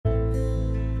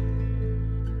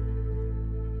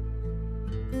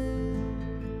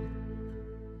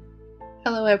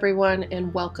Hello, everyone,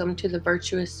 and welcome to the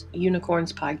Virtuous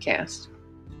Unicorns podcast.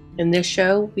 In this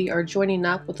show, we are joining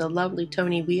up with the lovely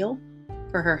Toni Weel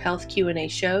for her health Q&A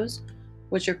shows,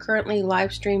 which are currently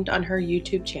live streamed on her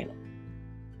YouTube channel.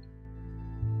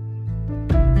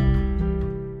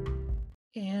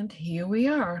 And here we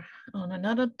are on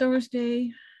another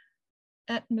Thursday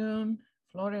at noon,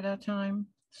 Florida time,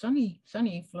 sunny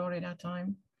Florida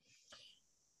time,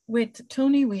 with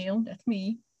Toni Weel, that's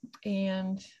me,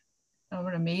 and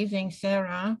our amazing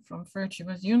Sarah from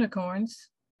Virtuous Unicorns.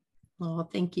 Oh,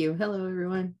 thank you. Hello,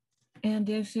 everyone. And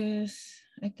this is,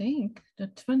 I think, the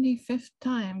 25th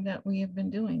time that we have been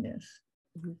doing this.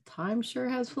 Time sure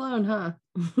has flown, huh?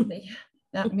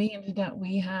 That means that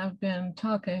we have been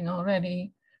talking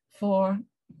already for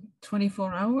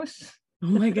 24 hours. Oh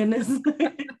my goodness.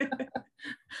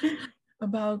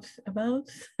 about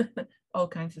all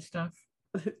kinds of stuff.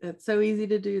 It's so easy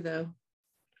to do, though.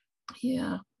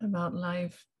 Yeah, about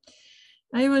life.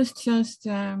 I was just,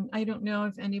 I don't know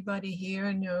if anybody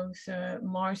here knows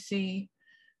Marcy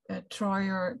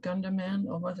Troyer Gunderman,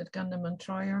 or was it Gunderman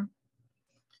Troyer?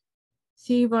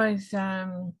 She was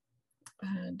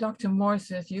Dr.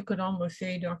 Morse's, you could almost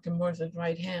say Dr. Morse's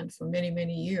right hand for many,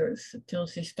 many years until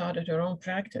she started her own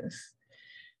practice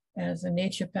as a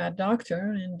naturopath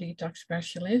doctor and detox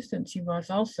specialist. And she was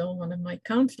also one of my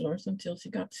counselors until she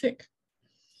got sick.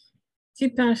 She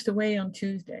passed away on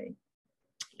Tuesday,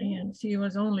 and she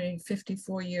was only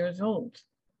 54 years old.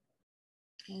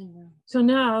 So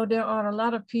now there are a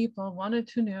lot of people wanted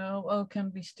to know, oh, can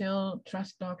we still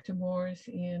trust Dr. Morse,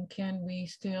 and can we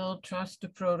still trust the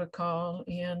protocol,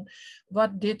 and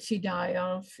what did she die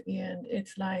of? And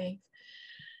it's like,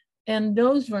 and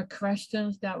those were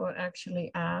questions that were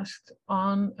actually asked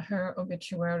on her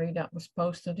obituary that was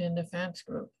posted in the fans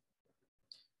group.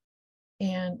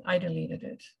 And I deleted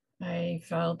it. I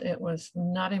felt it was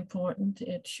not important.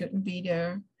 It shouldn't be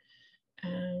there.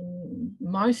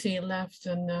 Marcy left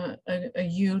a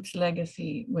huge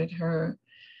legacy with her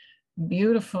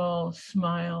beautiful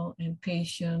smile and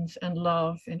patience and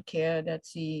love and care that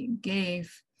she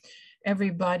gave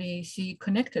everybody she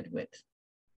connected with.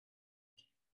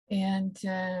 And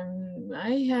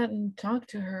I hadn't talked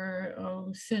to her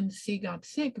since she got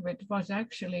sick, but it was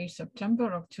actually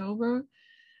September, October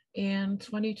in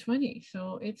 2020.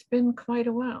 So it's been quite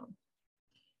a while.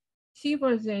 She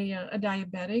was a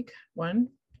diabetic one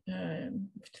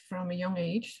from a young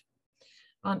age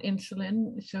on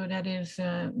insulin. So that is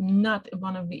not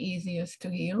one of the easiest to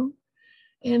heal.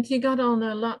 And she got on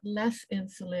a lot less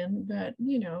insulin, but,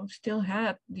 you know, still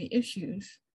had the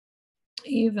issues,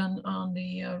 even on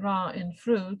the raw and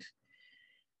fruit.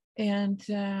 And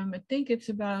I think it's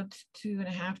about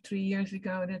 2.5, 3 years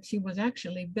ago that she was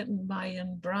actually bitten by a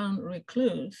brown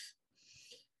recluse,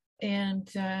 and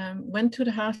went to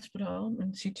the hospital.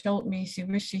 And she told me she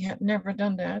wished she had never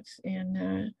done that,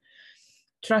 and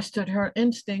trusted her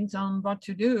instincts on what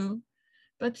to do.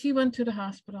 But she went to the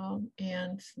hospital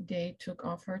and they took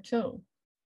off her toe.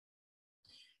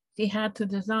 She had to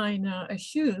design a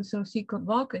shoe so she could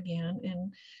walk again.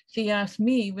 And she asked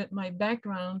me, with my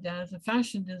background as a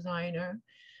fashion designer,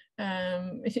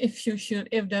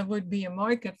 if there would be a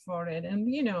market for it.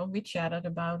 And, you know, we chatted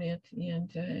about it.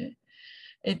 And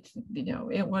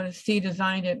she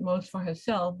designed it most for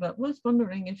herself, but was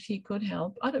wondering if she could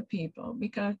help other people,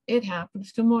 because it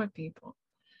happens to more people.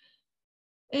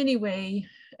 Anyway,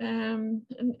 in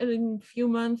a few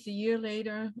months, a year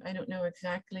later, I don't know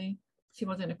exactly, she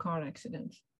was in a car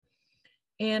accident.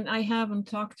 And I haven't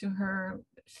talked to her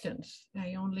since.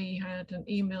 I only had an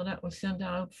email that was sent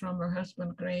out from her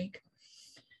husband, Greg.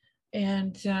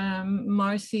 And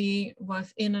Marcy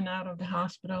was in and out of the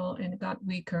hospital and got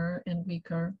weaker and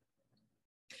weaker.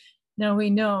 Now we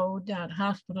know that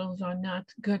hospitals are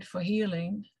not good for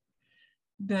healing,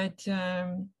 but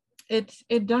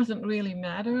it doesn't really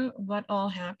matter what all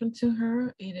happened to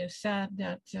her. It is sad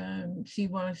that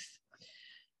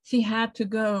she had to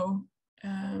go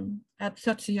at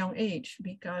such a young age,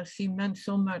 because she meant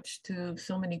so much to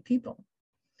so many people.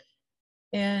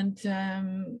 And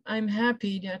I'm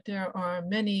happy that there are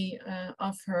many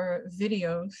of her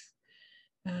videos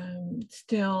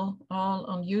still all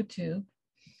on YouTube.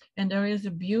 And there is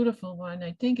a beautiful one,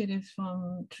 I think it is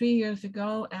from 3 years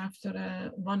ago,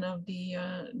 after one of the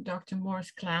Dr. Morse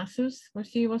classes where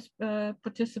she was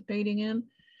participating in.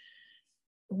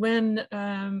 When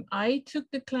I took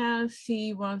the class,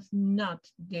 she was not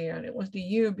there. It was the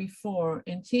year before,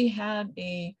 and she had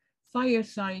a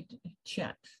fireside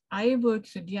chat. I would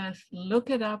suggest look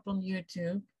it up on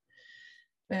YouTube.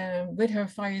 with her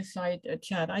fireside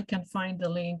chat. I can find the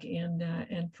link and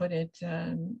put it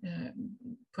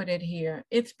here.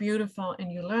 It's beautiful,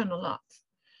 and you learn a lot.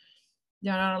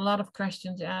 There are a lot of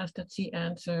questions asked that she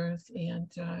answers,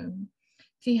 and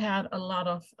she had a lot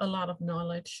of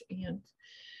knowledge. And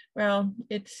well,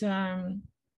 it's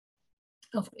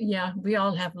yeah, we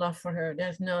all have love for her.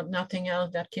 There's nothing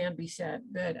else that can be said.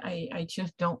 But I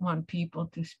just don't want people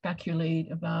to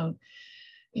speculate about,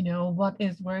 you know, what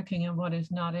is working and what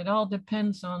is not. It all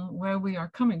depends on where we are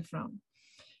coming from.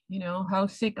 You know, how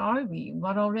sick are we?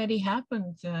 What already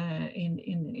happened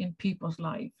in people's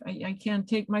life? I can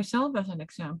take myself as an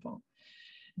example.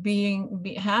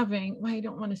 Having, well, I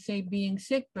don't want to say being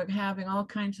sick, but having all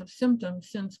kinds of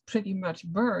symptoms since pretty much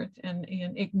birth, and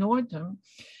ignored them,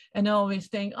 and always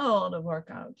think, oh, the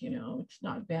workout, you know, it's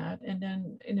not bad. And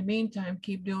then in the meantime,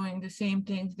 keep doing the same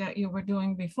things that you were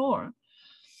doing before.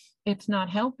 It's not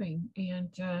helping. And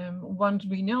once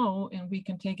we know and we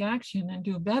can take action and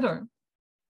do better,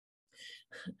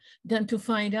 then to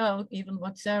find out, even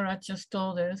what Sarah just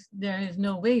told us, there is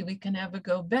no way we can ever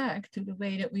go back to the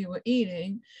way that we were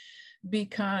eating,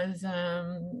 because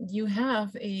you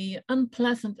have a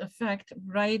unpleasant effect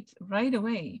right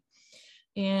away.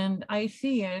 And I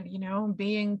see it, you know,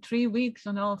 being 3 weeks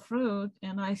on all fruit,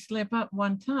 and I slip up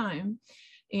one time,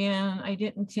 and I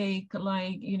didn't take,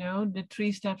 like, you know, the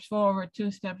 3 steps forward,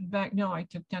 2 steps back. No, I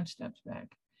took 10 steps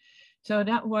back. So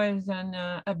that was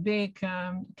a big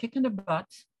kick in the butt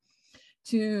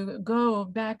to go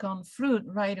back on fruit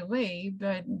right away.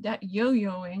 But that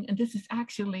yo-yoing, and this is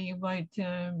actually what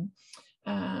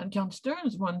John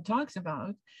Stearns one talks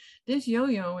about, this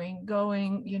yo-yoing,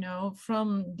 going, you know,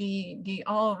 from the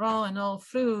all raw and all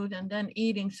fruit and then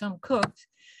eating some cooked,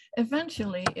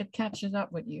 eventually it catches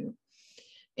up with you.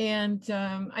 And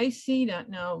I see that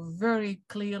now very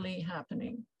clearly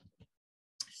happening.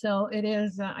 So it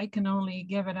is, I can only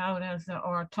give it out as,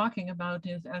 or talking about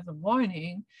this as a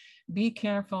warning. Be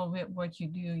careful with what you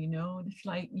do, you know. It's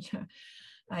like,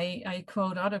 I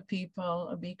quote other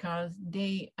people because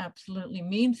they absolutely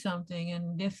mean something.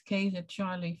 In this case, it's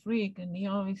Charlie Freak, and he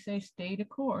always says, stay the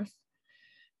course.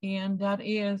 And that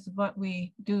is what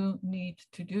we do need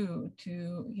to do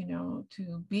to, you know,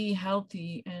 to be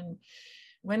healthy. And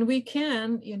when we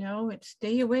can, you know, it's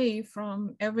stay away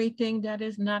from everything that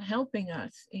is not helping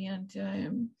us.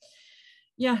 And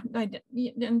yeah,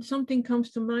 and something comes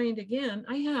to mind again.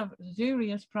 I have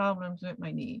serious problems with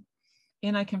my knee,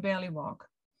 and I can barely walk.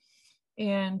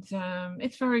 And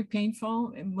it's very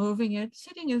painful moving it.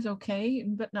 Sitting is okay,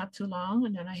 but not too long,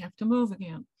 and then I have to move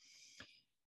again.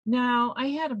 Now, I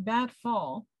had a bad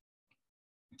fall.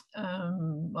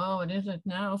 What is it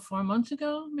now? 4 months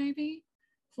ago, maybe?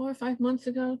 4 or 5 months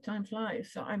ago. Time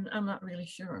flies, so I'm not really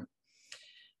sure.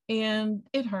 And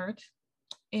it hurt.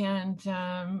 And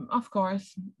of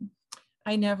course,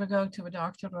 I never go to a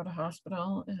doctor or a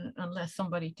hospital unless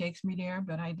somebody takes me there,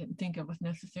 but I didn't think it was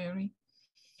necessary.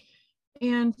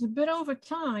 But over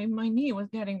time, my knee was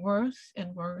getting worse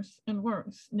and worse and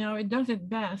worse. Now, it does its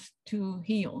best to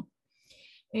heal.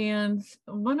 And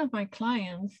one of my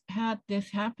clients had this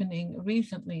happening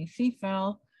recently. She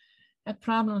had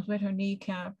problems with her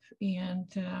kneecap, and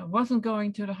wasn't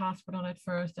going to the hospital at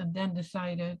first, and then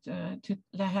decided to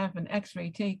have an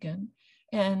x-ray taken,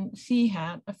 and she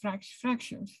had a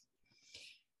fractures.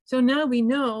 So now we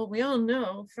all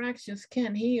know fractures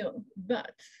can heal,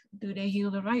 but do they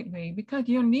heal the right way? Because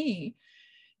your knee,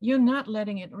 you're not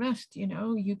letting it rest, you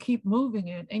know, you keep moving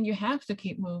it, and you have to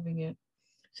keep moving it.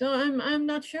 So I'm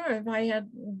not sure if I had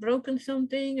broken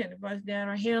something, and was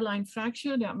there a hairline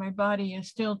fracture that my body is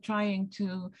still trying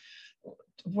to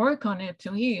work on it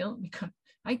to heal, because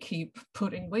I keep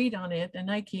putting weight on it and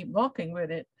I keep walking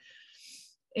with it.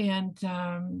 And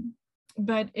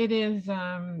but it is,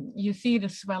 you see the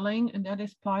swelling, and that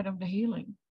is part of the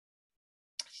healing.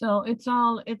 So it's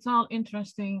all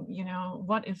interesting, you know,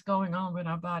 what is going on with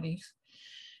our bodies.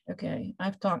 Okay,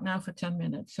 I've talked now for 10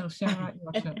 minutes. So Sarah,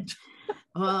 your turn.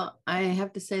 Well, I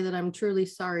have to say that I'm truly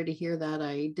sorry to hear that.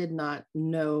 I did not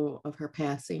know of her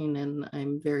passing, and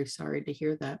I'm very sorry to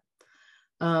hear that.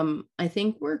 I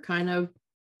think we're kind of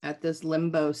at this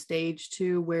limbo stage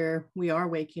too, where we are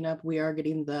waking up, we are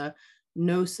getting the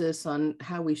gnosis on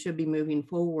how we should be moving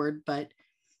forward, but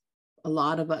a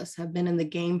lot of us have been in the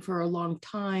game for a long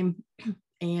time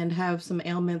and have some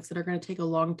ailments that are going to take a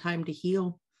long time to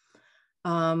heal.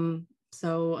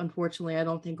 So unfortunately, I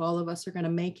don't think all of us are going to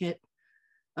make it,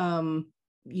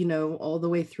 you know, all the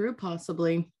way through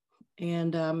possibly.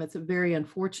 And it's very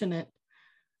unfortunate.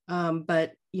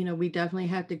 But, you know, we definitely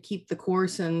have to keep the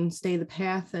course and stay the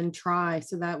path and try.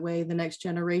 So that way the next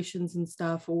generations and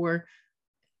stuff, or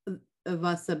of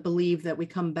us that believe that we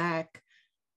come back,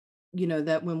 you know,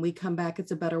 that when we come back,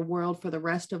 it's a better world for the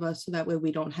rest of us. So that way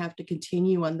we don't have to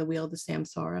continue on the wheel of the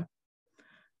samsara.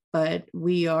 But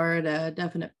we are at a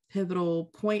definite pivotal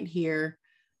point here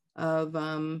of,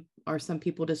 are some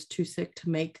people just too sick to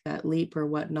make that leap or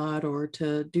whatnot, or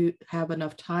to have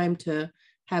enough time to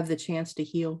have the chance to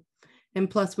heal. And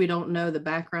plus, we don't know the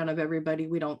background of everybody.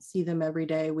 We don't see them every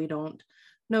day. We don't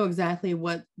know exactly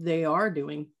what they are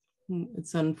doing.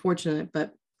 It's unfortunate,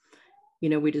 but, you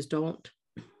know, we just don't.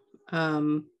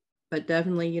 But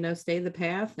definitely, you know, stay the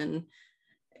path. And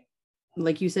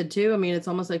like you said, too, I mean, it's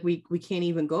almost like we can't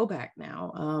even go back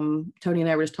now. Toni and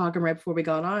I were just talking right before we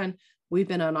got on. We've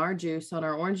been on our juice, on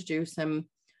our orange juice, and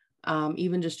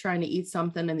even just trying to eat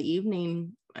something in the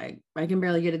evening, I can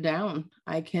barely get it down.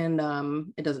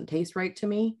 It doesn't taste right to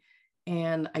me,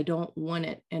 and I don't want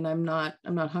it, and I'm not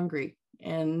hungry.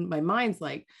 And my mind's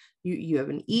like, you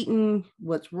haven't eaten,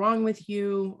 what's wrong with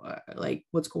you? Like,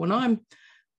 what's going on?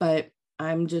 But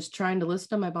I'm just trying to listen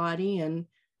to my body, and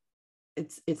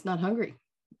it's not hungry,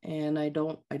 and I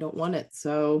don't want it.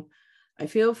 So I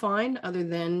feel fine, other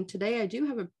than today I do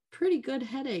have a pretty good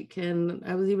headache. And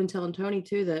I was even telling Toni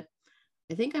too that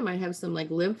I think I might have some like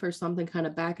lymph or something kind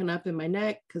of backing up in my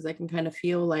neck, because I can kind of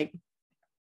feel like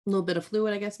a little bit of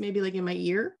fluid, I guess, maybe like in my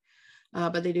ear.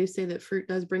 But they do say that fruit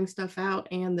does bring stuff out,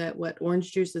 and that what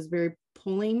orange juice is very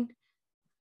pulling,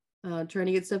 trying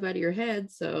to get stuff out of your head.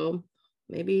 So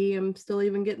maybe I'm still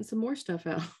even getting some more stuff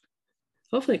out.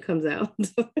 Hopefully it comes out.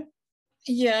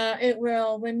 Yeah, it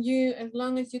will. When you, as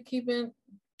long as you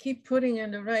keep putting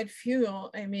in the right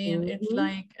fuel, I mean, it's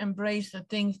like embrace the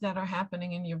things that are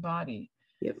happening in your body.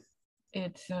 Yep.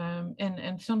 It's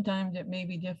and sometimes it may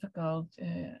be difficult.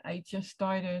 I just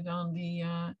started on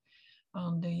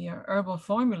the herbal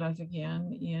formulas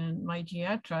again, and my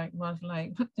GI tract was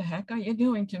like, what the heck are you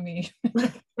doing to me?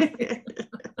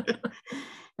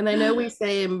 And I know we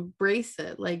say embrace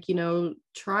it, like, you know,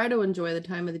 try to enjoy the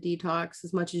time of the detox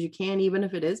as much as you can, even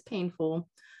if it is painful.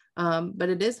 But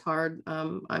it is hard.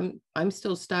 I'm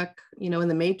still stuck, you know, in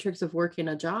the matrix of working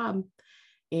a job,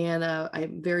 and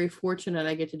I'm very fortunate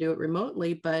I get to do it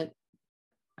remotely, but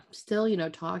I'm still, you know,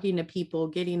 talking to people,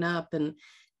 getting up and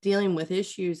dealing with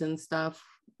issues and stuff,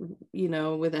 you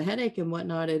know, with a headache and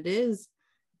whatnot. It is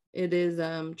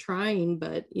trying,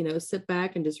 but, you know, sit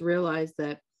back and just realize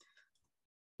that,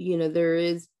 you know, there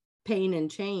is pain and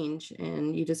change,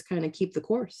 and you just kind of keep the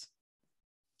course.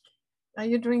 Are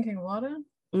you drinking water?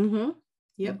 Mm-hmm.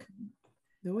 Yep. Okay.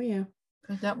 Oh yeah.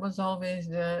 Because that was always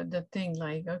the thing,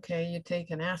 like, okay, you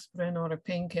take an aspirin or a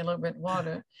painkiller with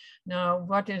water. Now,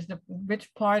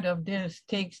 which part of this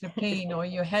takes the pain or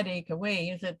your headache away?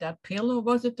 Is it that pill, or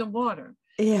was it the water?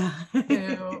 Yeah.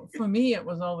 So for me, it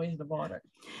was always the water.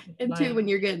 And like, too, when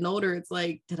you're getting older, it's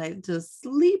like, did I just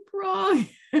sleep wrong?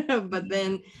 But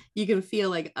then you can feel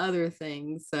like other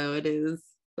things. So it is,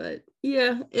 but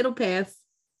yeah, it'll pass.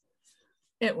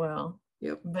 It will.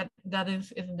 Yep. But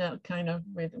isn't that kind of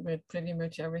with pretty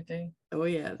much everything? Oh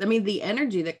yeah. I mean, the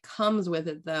energy that comes with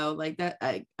it, though, like that,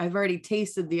 I've already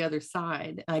tasted the other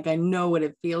side. Like, I know what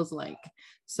it feels like.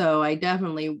 So I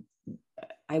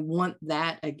want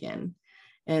that again.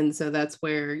 And so that's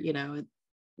where, you know,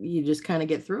 you just kind of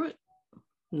get through it,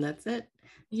 and that's it.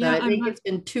 Yeah. So I think it's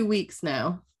been 2 weeks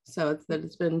now. So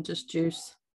it's been just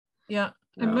juice. Yeah.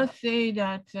 I must say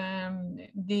that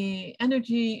the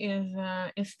energy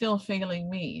is still failing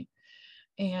me,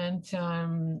 and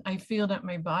I feel that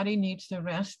my body needs to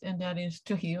rest, and that is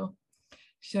to heal.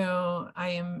 So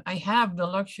I have the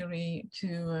luxury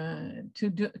to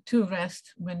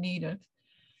rest when needed,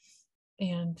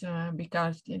 and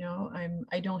because, you know,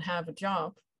 I don't have a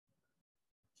job.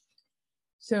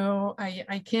 So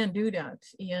I can't do that.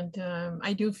 And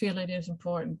I do feel it is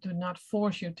important to not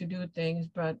force you to do things,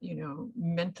 but, you know,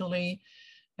 mentally,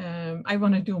 I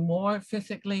want to do more.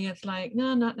 Physically, it's like,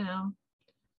 no, not now.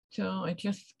 So I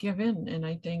just give in. And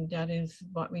I think that is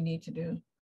what we need to do.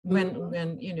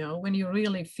 When you know, when you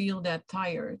really feel that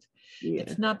tired,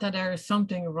 it's not that there is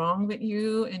something wrong with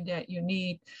you and that you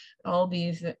need all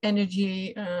these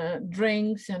energy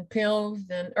drinks and pills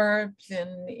and herbs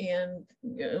and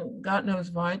God knows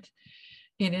what.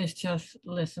 It is just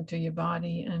listen to your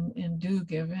body and do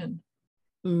give in.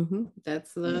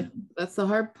 That's the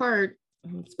hard part,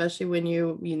 especially when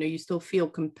you still feel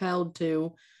compelled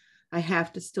to. I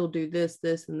have to still do this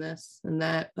and this and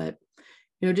that, but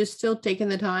you know, just still taking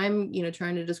the time, you know,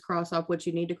 trying to just cross off what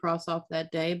you need to cross off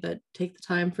that day, but take the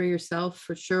time for yourself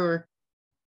for sure,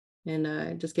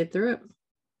 and just get through it.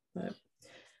 But,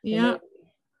 yeah,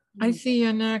 I see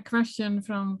a question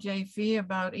from JV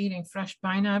about eating fresh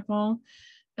pineapple.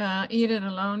 eat it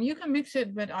alone. You can mix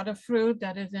it with other fruit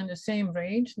that is in the same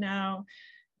range. Now,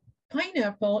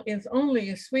 pineapple is only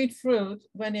a sweet fruit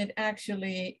when it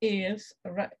actually is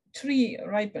tree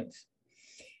ripens.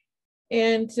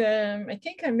 And I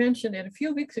think I mentioned it a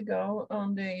few weeks ago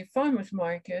on the farmer's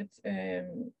market.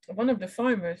 One of the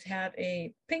farmers had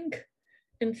a pink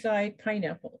inside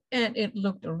pineapple and it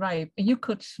looked ripe and you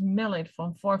could smell it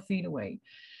from 4 feet away.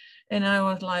 And I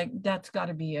was like, that's got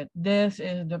to be it. This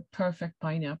is the perfect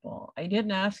pineapple. I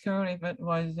didn't ask her if it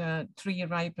was tree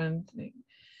ripened.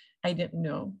 I didn't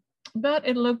know. But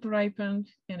it looked ripened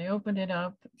and I opened it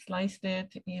up, sliced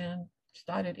it, and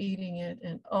started eating it.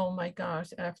 And oh my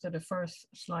gosh, after the first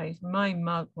slice, my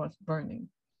mouth was burning.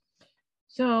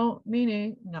 So,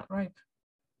 meaning not ripe.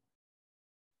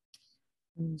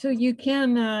 So you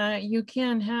can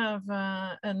have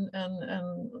a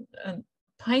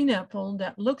pineapple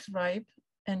that looks ripe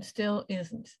and still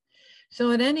isn't.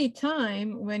 So at any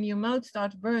time when your mouth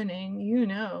starts burning, you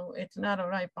know it's not a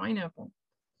ripe pineapple.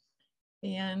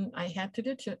 And I had to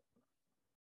ditch it.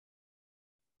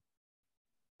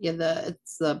 Yeah,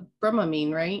 it's the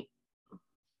bromamine, right?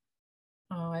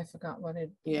 Oh, I forgot what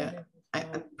it. Yeah,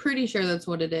 I'm pretty sure that's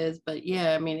what it is. But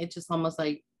yeah, I mean, it just almost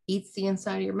like eats the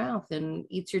inside of your mouth and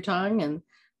eats your tongue. And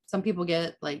some people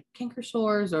get like canker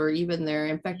sores or even their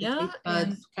infected taste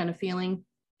buds kind of feeling.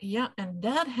 Yeah, and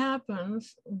that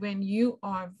happens when you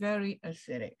are very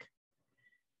acidic.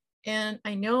 And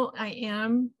I know I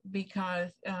am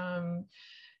because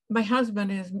my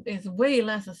husband is way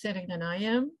less acidic than I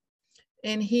am.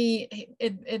 And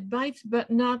it bites, but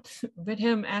not with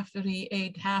him after he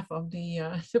ate half of the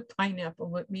pineapple.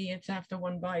 With me, it's after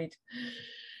one bite.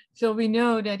 So we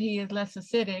know that he is less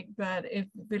acidic, but if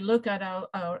we look at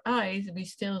our eyes, we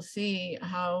still see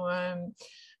how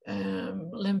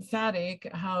lymphatic,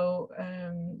 how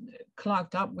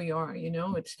clogged up we are, you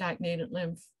know, with stagnated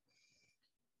lymph.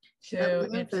 So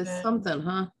it's something,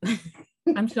 huh?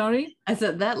 I'm sorry? I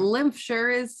said that lymph sure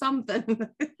is something.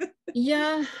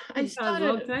 Yeah, I started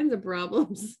all kinds of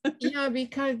problems. Yeah,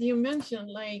 because you mentioned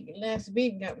like last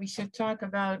week that we should talk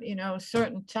about, you know, a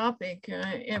certain topic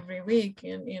every week,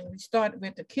 and we start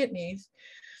with the kidneys.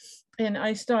 And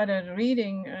I started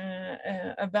reading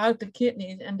about the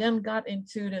kidneys and then got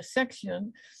into the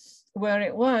section where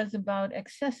it was about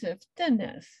excessive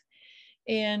thinness.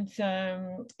 And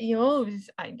you know,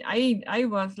 I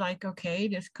was like, okay,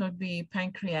 this could be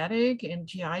pancreatic and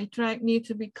GI tract needs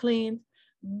to be cleaned,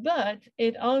 but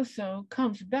it also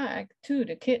comes back to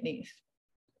the kidneys.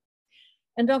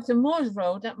 And Dr. Morse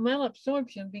wrote that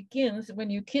malabsorption begins when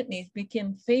your kidneys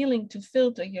begin failing to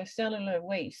filter your cellular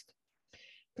waste.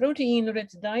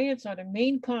 Protein-rich diets are the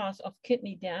main cause of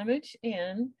kidney damage,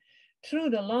 and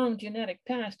through the long genetic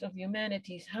past of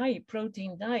humanity's high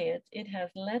protein diet, it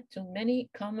has led to many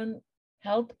common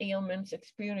health ailments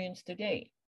experienced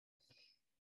today.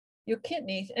 Your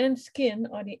kidneys and skin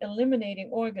are the eliminating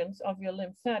organs of your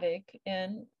lymphatic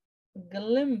and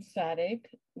glymphatic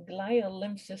glial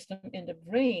lymph system in the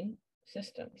brain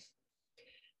systems.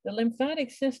 The lymphatic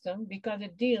system, because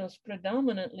it deals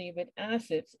predominantly with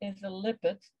acids, is a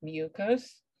lipid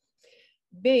mucus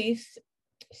based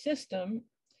system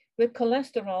with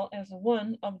cholesterol as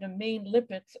one of the main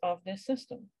lipids of this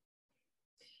system.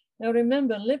 Now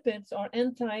remember, lipids are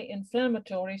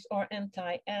anti-inflammatories or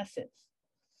anti-acids.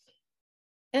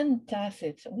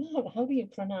 Antacids. Wow, how do you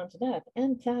pronounce that?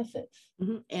 Antacids.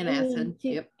 Antacid.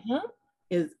 Yep. Huh?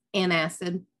 Is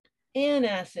antacid.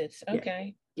 Antacids.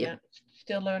 Okay. Yep. Yeah.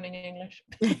 Still learning English.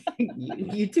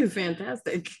 you too.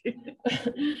 Fantastic.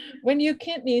 When your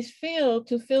kidneys fail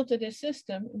to filter the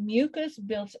system, mucus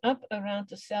builds up around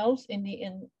the cells in the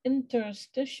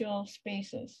interstitial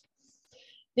spaces.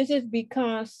 This is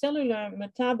because cellular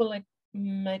metabolic,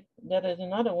 that is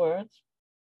in other words,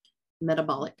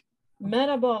 metabolic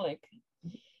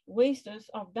wastes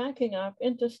are backing up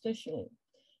interstitially.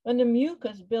 When the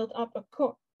mucus built up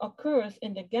occurs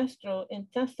in the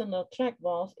gastrointestinal tract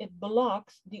walls, it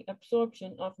blocks the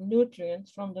absorption of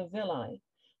nutrients from the villi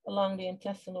along the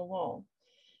intestinal wall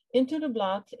into the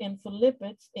blood and for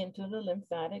lipids into the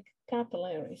lymphatic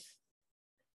capillaries.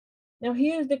 Now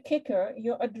here's the kicker.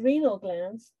 Your adrenal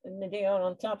glands, and they are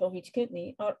on top of each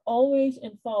kidney, are always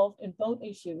involved in both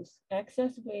issues,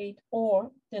 excess weight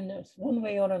or thinness, one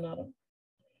way or another.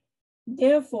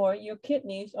 Therefore, your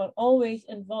kidneys are always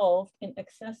involved in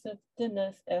excessive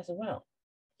thinness as well.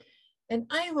 And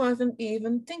I wasn't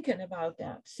even thinking about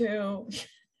that. So,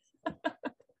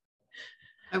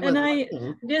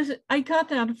 I got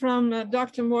that from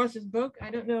Dr. Morse's book.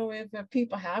 I don't know if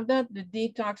people have that, the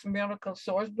Detox Miracle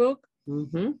Source book.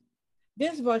 Mm-hmm.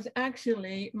 This was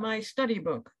actually my study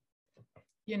book.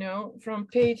 you know, from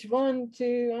page 1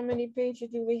 to how many pages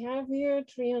do we have here?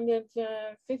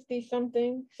 350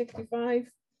 something, 65.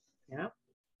 Yeah.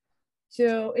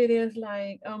 So it is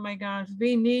like, oh my gosh,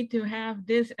 we need to have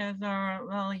this as our,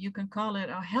 well, you can call it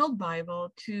a health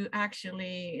Bible to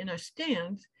actually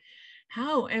understand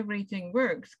how everything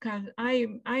works. Because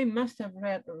I must have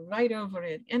read right over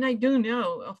it. And I do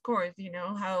know, of course, you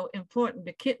know, how important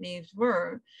the kidneys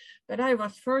were. But I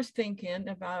was first thinking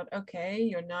about, okay,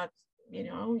 you're not, you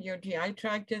know, your GI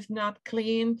tract is not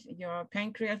cleaned, your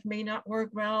pancreas may not work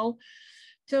well.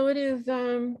 So it is,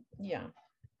 yeah.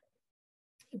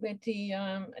 With the,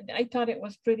 I thought it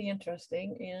was pretty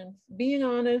interesting. And being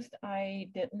honest, I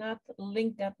did not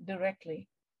link that directly.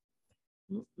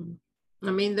 Mm-mm.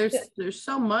 I mean, there's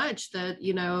so much that,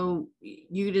 you know,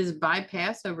 you just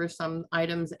bypass over some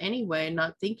items anyway,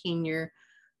 not thinking you're,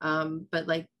 but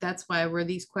like, that's why where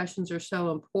these questions are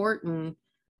so important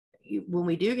when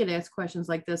we do get asked questions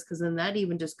like this, because then that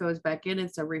even just goes back in.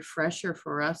 It's a refresher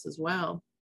for us as well.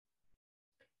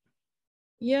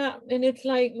 Yeah, and it's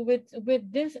like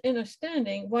with this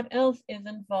understanding, what else is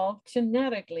involved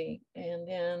genetically? And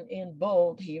then in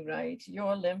bold, he writes,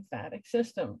 your lymphatic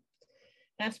system.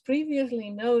 As previously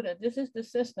noted, this is the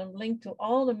system linked to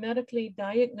all the medically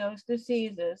diagnosed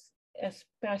diseases,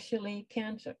 especially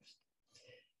cancers.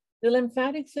 The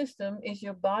lymphatic system is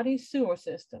your body's sewer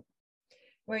system,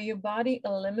 where your body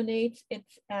eliminates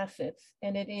its acids,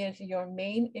 and it is your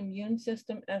main immune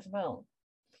system as well.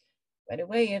 By the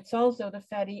way, it's also the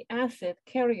fatty acid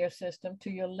carrier system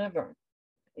to your liver.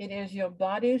 It is your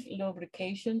body's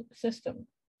lubrication system.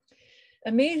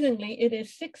 Amazingly, it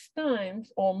is 6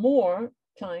 times or more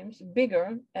times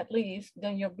bigger, at least,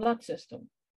 than your blood system.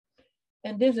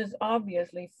 And this is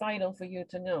obviously vital for you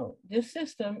to know. This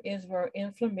system is where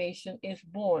inflammation is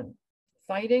born,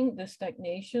 fighting the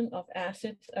stagnation of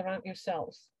acids around your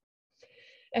cells.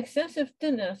 Excessive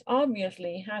thinness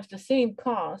obviously has the same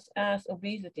cause as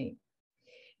obesity.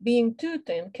 Being too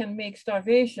thin can make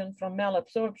starvation from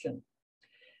malabsorption.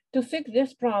 To fix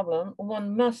this problem,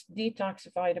 one must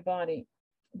detoxify the body.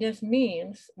 This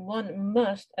means one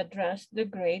must address the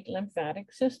great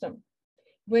lymphatic system,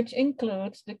 which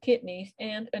includes the kidneys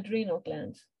and adrenal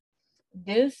glands.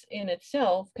 This in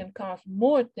itself can cause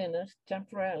more thinness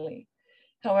temporarily.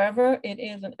 However, it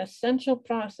is an essential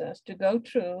process to go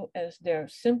through, as there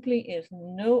simply is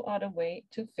no other way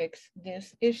to fix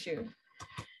this issue.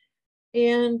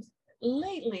 And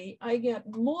lately, I get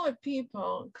more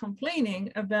people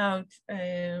complaining about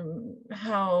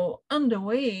how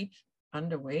underweight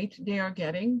they are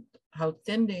getting, how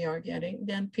thin they are getting,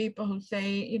 than people who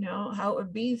say, you know, how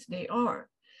obese they are.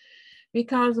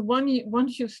 Because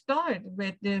once you start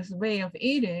with this way of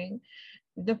eating,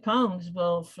 the pounds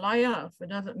will fly off. It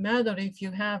doesn't matter if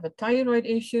you have a thyroid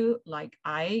issue, like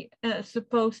I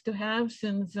supposed to have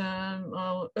since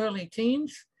early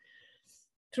teens.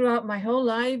 Throughout my whole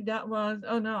life, that was,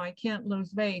 oh no, I can't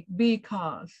lose weight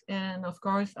because, and of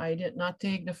course, I did not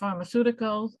take the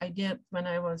pharmaceuticals. I did when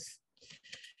I was,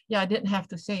 I didn't have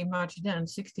to say much then,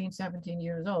 16, 17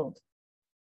 years old.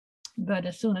 But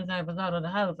as soon as I was out of the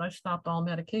house, I stopped all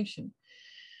medication.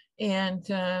 And,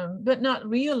 but not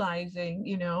realizing,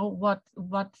 you know,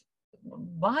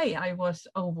 why I was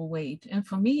overweight. And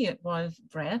for me, it was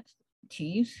bread,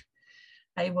 cheese.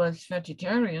 I was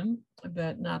vegetarian,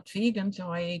 but not vegan, so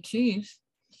I ate cheese.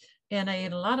 And I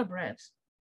ate a lot of bread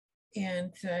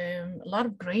and a lot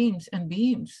of grains and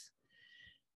beans.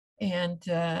 And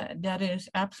that is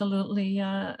absolutely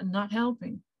not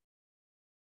helping.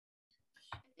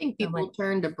 I think people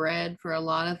turn to bread for a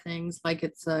lot of things, like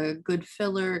it's a good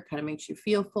filler. It kind of makes you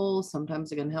feel full.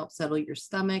 Sometimes it can help settle your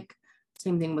stomach.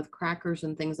 Same thing with crackers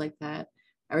and things like that.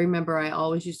 I remember I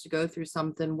always used to go through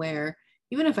something where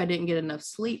even if I didn't get enough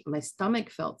sleep, my stomach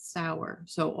felt sour.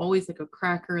 So always like a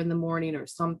cracker in the morning or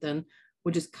something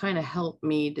would just kind of help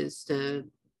me just to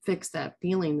fix that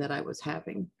feeling that I was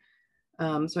having.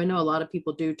 So I know a lot of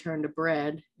people do turn to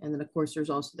bread. And then of course, there's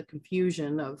also the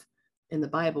confusion of in the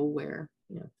Bible where,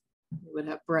 you know, you would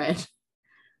have bread.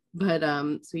 But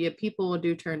so yeah, people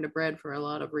do turn to bread for a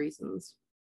lot of reasons,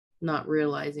 not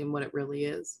realizing what it really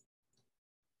is.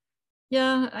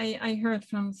 Yeah, I heard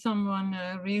from someone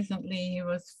recently he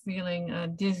was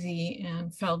feeling dizzy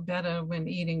and felt better when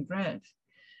eating bread.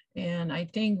 And I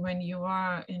think when you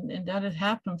are, and that it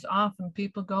happens often,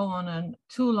 people go on a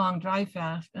too long dry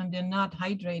fast and they're not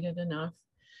hydrated enough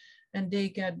and they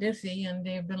get dizzy and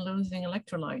they've been losing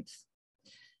electrolytes.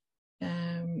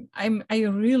 I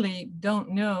really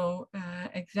don't know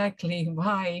exactly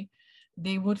why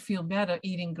they would feel better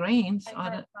eating grains. I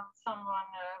heard from someone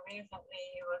recently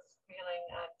he was feeling feeling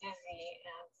dizzy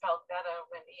and felt better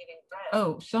when eating bread.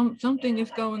 Oh, something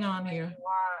is going on here. And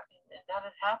that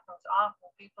it happens often.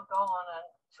 People go on a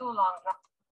too long drive.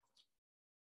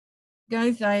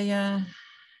 Guys,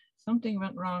 something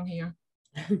went wrong here.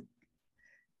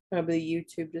 Probably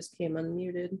YouTube just came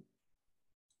unmuted.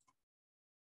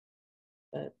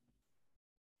 But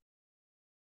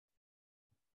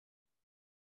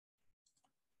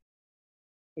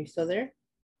are you still there?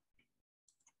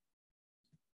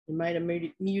 You might have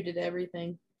muted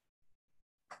everything.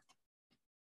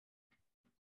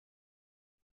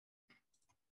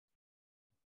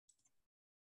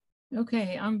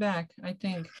 Okay, I'm back, I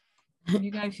think. Can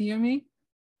you guys hear me?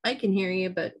 I can hear you,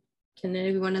 but can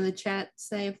everyone in the chat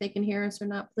say if they can hear us or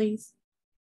not, please?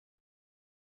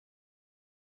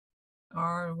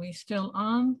 Are we still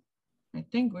on? I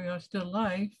think we are still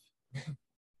live.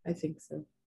 I think so.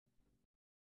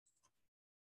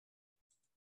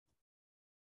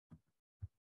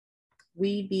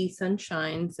 We be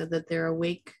sunshine so that they're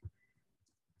awake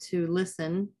to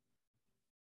listen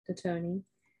to Toni.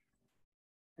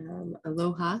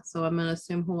 Aloha, so I'm going to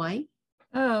assume Hawaii.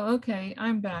 Oh, okay,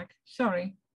 I'm back.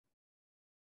 Sorry.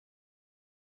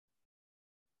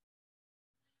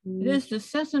 It is the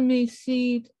sesame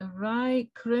seed, rye,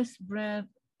 crisp bread,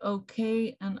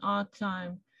 okay, and odd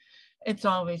time. It's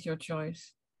always your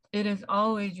choice. It is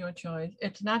always your choice.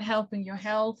 It's not helping your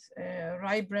health.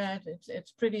 Rye bread,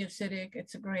 it's pretty acidic.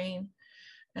 It's a grain.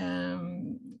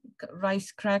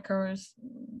 Rice crackers,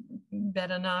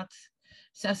 better not.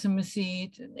 Sesame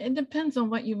seed. It depends on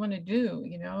what you want to do.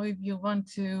 You know, if you want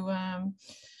to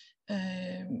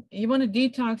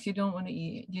detox, you don't want to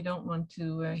eat. You don't want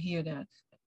to hear that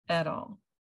at all.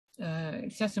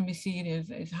 Sesame seed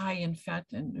is high in fat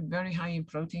and very high in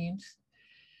proteins.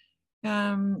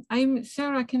 I'm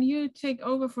Sarah. Can you take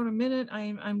over for a minute?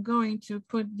 I'm going to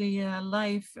put the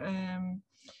live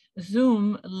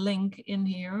Zoom link in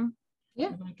here.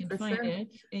 Yeah, if I can find sure. it.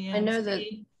 And I know that.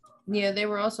 Yeah, they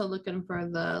were also looking for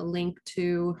the link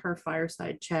to her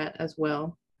fireside chat as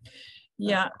well.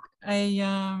 Yeah,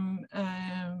 I'm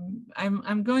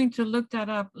going to look that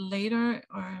up later,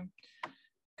 or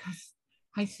because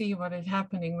I see what is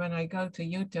happening when I go to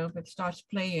YouTube. It starts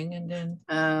playing, and then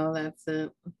oh, that's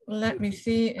it. Let me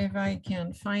see if I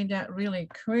can find that really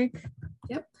quick.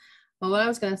 Yep. Well, what I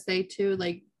was gonna say too,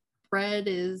 like bread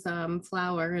is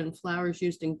flour, and flour is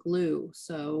used in glue.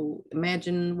 So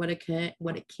imagine what it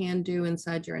can do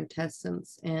inside your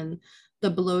intestines and the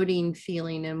bloating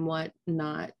feeling and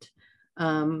whatnot.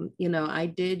 You know, I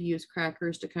did use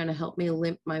crackers to kind of help me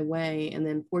limp my way. And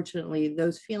then fortunately,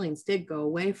 those feelings did go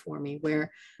away for me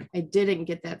where I didn't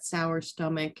get that sour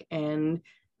stomach, and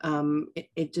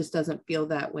it just doesn't feel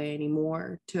that way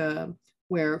anymore, to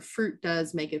where fruit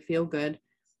does make it feel good.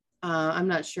 I'm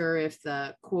not sure if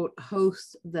the quote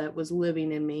host that was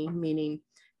living in me, meaning,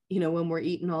 you know, when we're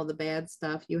eating all the bad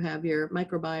stuff, you have your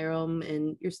microbiome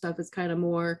and your stuff is kind of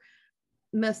more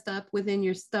messed up within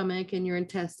your stomach and your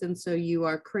intestines. So you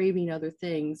are craving other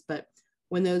things. But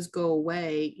when those go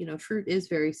away, you know, fruit is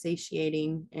very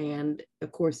satiating. And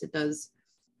of course, it does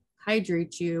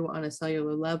hydrate you on a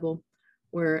cellular level,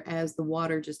 whereas the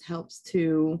water just helps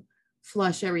to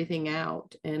flush everything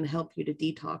out and help you to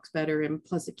detox better. And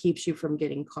plus it keeps you from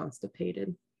getting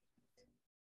constipated.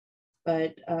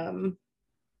 But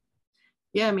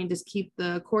yeah, I mean, just keep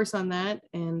the course on that,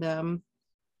 and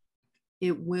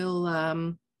it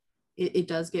will, it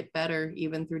does get better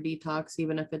even through detox,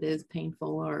 even if it is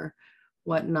painful or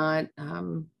whatnot.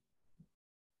 And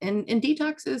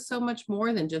detox is so much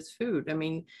more than just food. I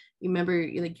mean, you remember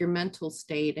like your mental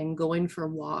state and going for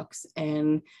walks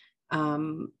and,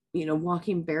 you know,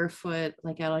 walking barefoot,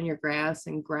 like out on your grass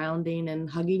and grounding and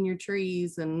hugging your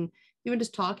trees and even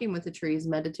just talking with the trees,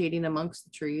 meditating amongst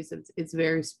the trees. It's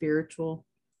very spiritual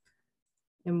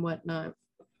and whatnot.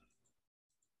 I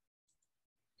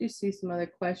do see some other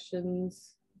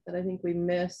questions that I think we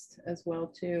missed as well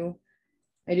too.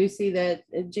 I do see that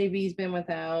JB's been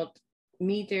without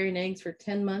meat, dairy, and eggs for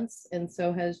 10 months, and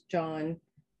so has John.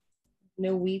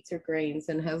 No wheats or grains,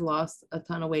 and has lost a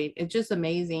ton of weight. It's just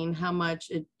amazing how much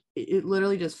it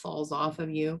literally just falls off of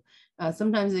you.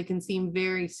 Sometimes it can seem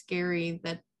very scary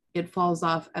that it falls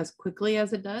off as quickly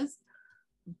as it does,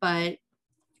 but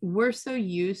we're so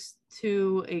used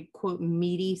to a quote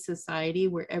meaty society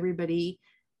where everybody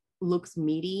looks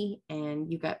meaty,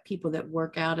 and you got people that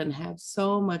work out and have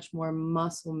so much more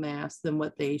muscle mass than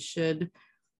what they should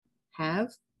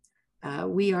have.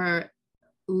 We are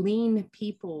lean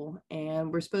people,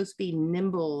 and we're supposed to be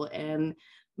nimble and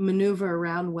maneuver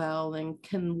around well and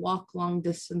can walk long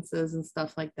distances and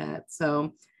stuff like that.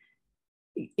 So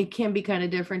it can be kind of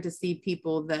different to see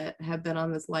people that have been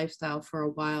on this lifestyle for a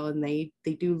while, and they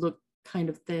do look kind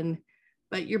of thin,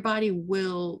 but your body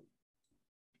will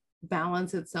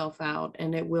balance itself out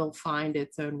and it will find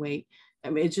its own weight. I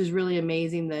mean, it's just really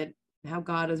amazing that how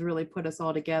God has really put us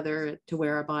all together to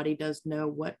where our body does know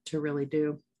what to really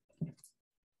do.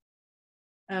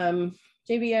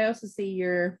 JB, I also see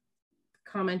your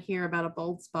comment here about a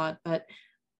bald spot, but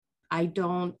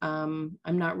I'm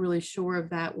not really sure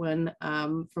of that one.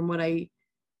 From what I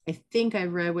think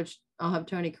I've read, which I'll have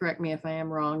Toni correct me if I am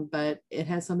wrong, but it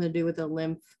has something to do with the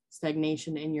lymph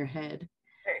stagnation in your head.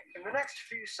 Hey, in the next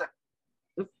few seconds.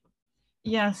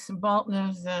 Yes,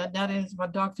 baldness, that is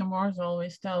what Dr. Morse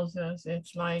always tells us.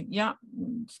 It's like, yeah,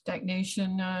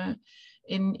 stagnation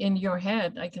in your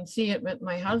head. I can see it with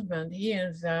my husband. He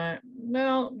is,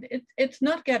 well, it's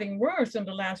not getting worse in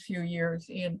the last few years.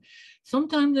 And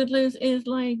sometimes it is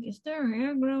like, is there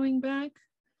hair growing back?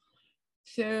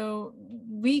 So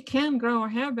we can grow our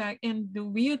hair back. And the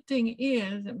weird thing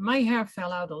is my hair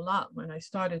fell out a lot when I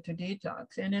started to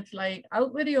detox. And it's like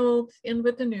out with the old, in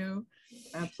with the new.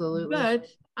 Absolutely. But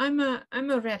I'm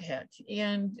a redhead,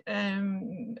 and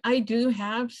I do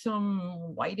have some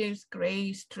whitish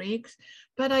gray streaks,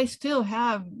 but I still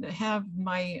have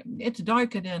my, it's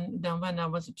darker than when I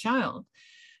was a child.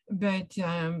 But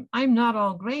I'm not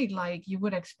all gray like you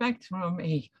would expect from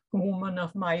a woman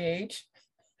of my age,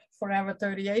 forever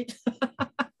 38.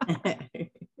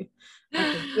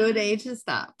 That's a good age to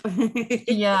stop.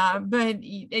 Yeah, but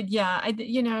yeah,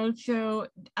 so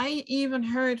I even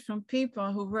heard from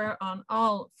people who were on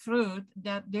all fruit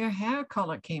that their hair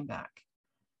color came back.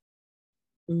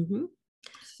 Mm-hmm.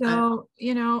 So,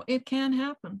 it can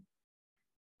happen.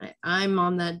 I'm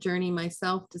on that journey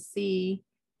myself to see,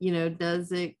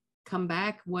 does it come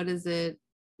back? What is it?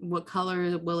 What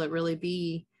color will it really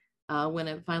be when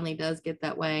it finally does get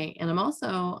that way? And I'm also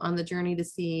on the journey to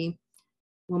see,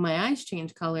 will my eyes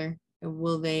change color?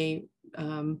 Will they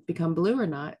become blue or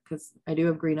not? Because I do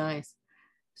have green eyes.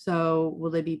 So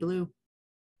will they be blue?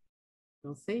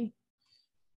 We'll see.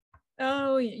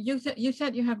 Oh, you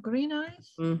said you have green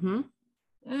eyes? Mm-hmm.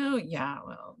 Oh, yeah,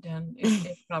 well, then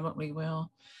it probably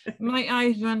will. My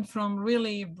eyes went from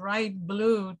really bright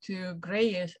blue to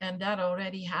grayish, and that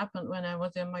already happened when I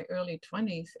was in my early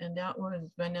 20s. And that was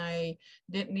when I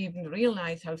didn't even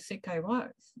realize how sick I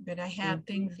was. But I had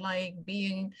things like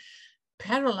being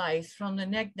paralyzed from the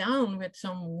neck down with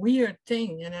some weird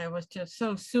thing. And I was just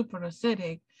so super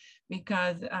acidic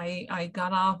because I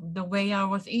got off the way I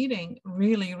was eating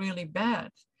really, really bad.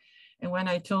 And when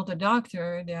I told the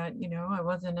doctor that, I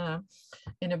was in a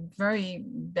very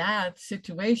bad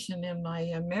situation in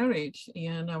my marriage,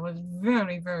 and I was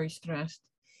very, very stressed,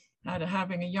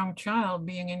 having a young child,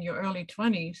 being in your early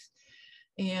 20s.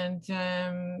 And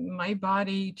my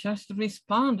body just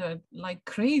responded like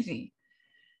crazy.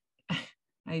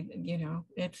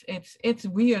 It's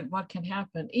weird what can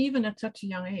happen, even at such a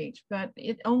young age, but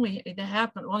it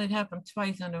happened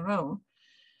twice in a row.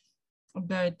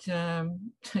 But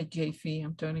JV,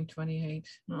 I'm turning 28.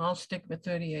 I'll stick with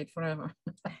 38 forever.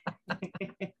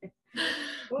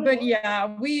 But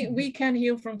yeah, we can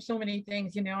heal from so many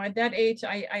things. At that age,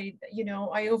 I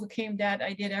overcame that.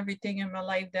 I did everything in my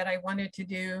life that I wanted to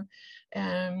do.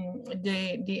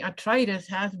 The arthritis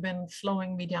has been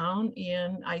slowing me down,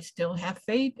 and I still have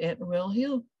faith it will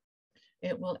heal.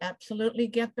 It will absolutely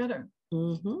get better.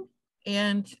 Mm-hmm.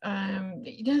 And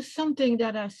there's something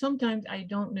that sometimes I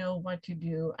don't know what to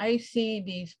do. I see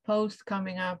these posts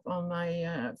coming up on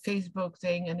my Facebook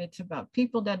thing, and it's about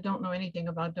people that don't know anything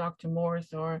about Dr.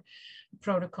 Morse or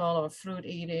protocol or fruit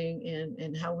eating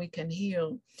and how we can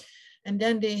heal. And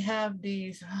then they have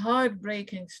these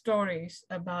heartbreaking stories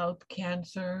about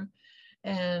cancer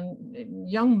and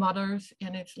young mothers.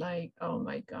 And it's like, oh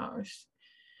my gosh.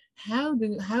 How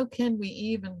can we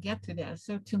even get to that?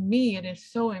 So to me, it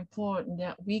is so important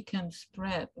that we can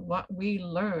spread what we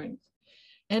learned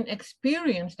and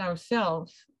experienced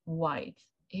ourselves wide.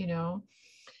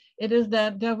 It is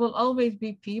that there will always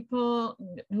be people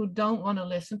who don't want to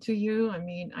listen to you. I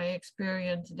mean, I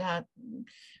experienced that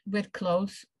with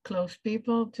close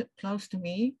people close to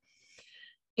me.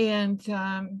 And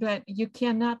but you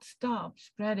cannot stop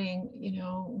spreading,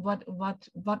 what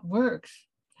works,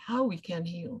 how we can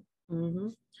heal. Mm-hmm.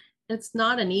 It's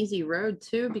not an easy road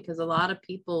too, because a lot of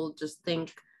people just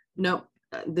think, nope,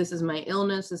 this is my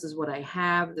illness, this is what I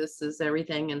have, this is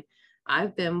everything. And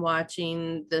I've been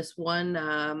watching this one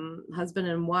husband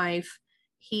and wife.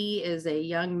 He is a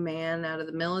young man out of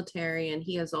the military, and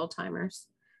he has Alzheimer's.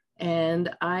 And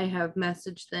I have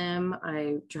messaged them.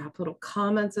 I drop little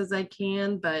comments as I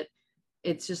can, but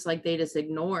it's just like they just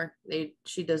ignore.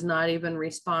 She does not even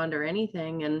respond or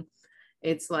anything. And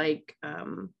it's like,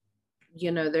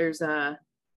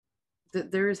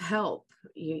 there's help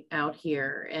out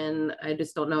here. And I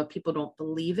just don't know if people don't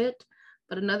believe it.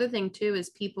 But another thing too is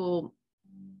people,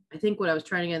 I think what I was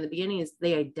trying to get in the beginning is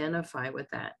they identify with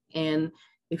that. And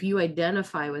if you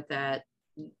identify with that,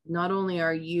 not only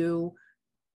are you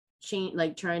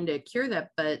trying to cure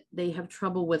that, but they have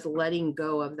trouble with letting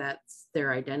go of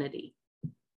their identity.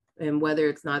 And whether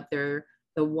it's not the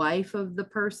wife of the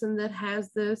person that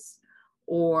has this,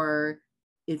 or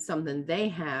it's something they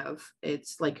have,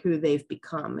 it's like who they've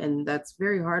become. And that's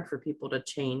very hard for people to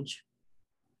change.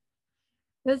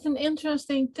 There's an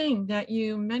interesting thing that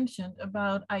you mentioned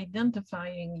about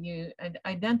identifying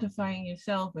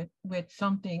yourself with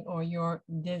something or your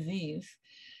disease.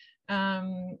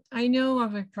 I know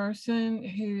of a person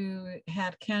who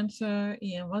had cancer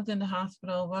and was in the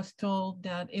hospital, was told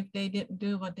that if they didn't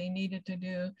do what they needed to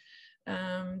do,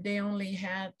 they only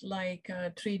had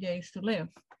 3 days to live.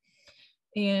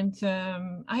 And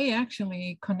I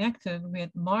actually connected with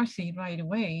Marcy right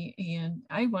away. And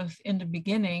I was in the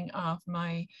beginning of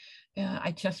I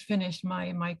just finished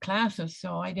my classes.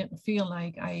 So I didn't feel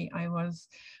like I was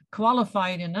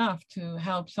qualified enough to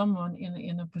help someone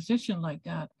in a position like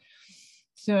that.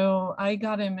 So I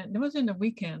got him, it was in the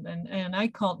weekend, and I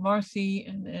called Marcy,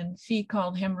 and she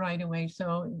called him right away.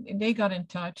 So they got in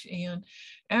touch, and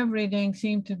everything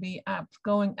seemed to be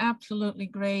going absolutely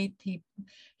great. He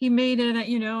made it,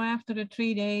 after the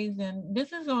 3 days, and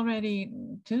this is already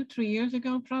 2-3 years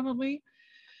ago, probably.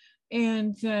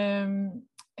 And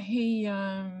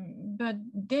but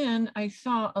then I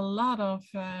saw a lot of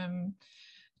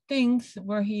things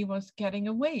where he was getting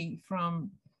away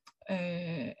from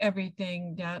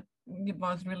everything that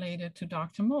was related to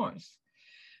Dr. Morse,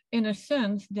 in a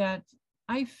sense that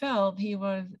I felt he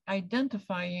was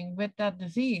identifying with that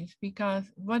disease, because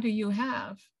what do you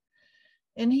have?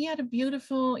 And he had a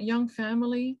beautiful young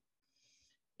family,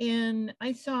 and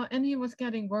he was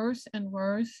getting worse and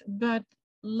worse, but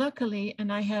luckily,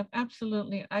 and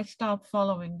I stopped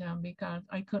following them because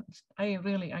I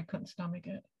couldn't stomach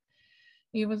it.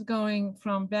 He was going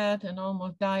from bed and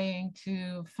almost dying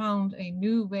to found a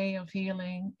new way of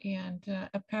healing. And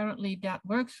apparently that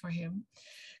works for him.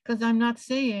 Because I'm not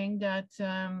saying that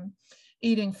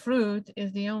eating fruit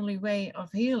is the only way of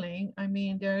healing. I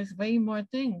mean, there's way more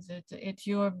things. It's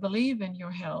your belief in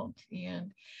your health.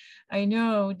 And I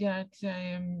know that,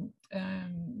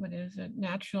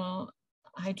 natural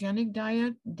hygienic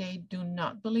diet, they do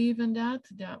not believe in that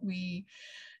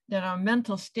our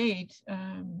mental state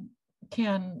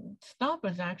can stop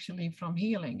us actually from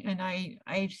healing. And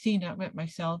I've seen that with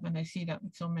myself, and I see that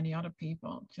with so many other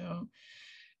people. So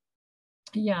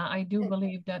yeah, I do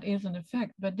believe that is an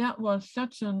effect, but that was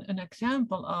such an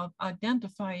example of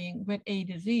identifying with a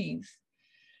disease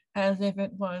as if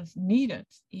it was needed.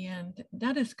 And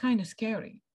that is kind of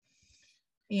scary.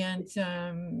 And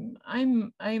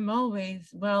I'm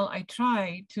always, I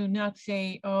try to not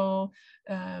say,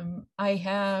 I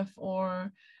have,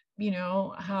 or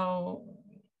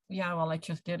I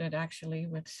just did it actually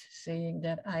with saying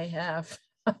that I have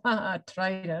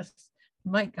arthritis.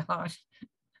 My gosh,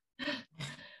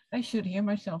 I should hear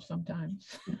myself sometimes.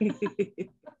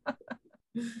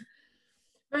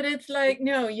 But it's like,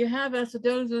 no, you have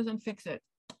acidosis and fix it.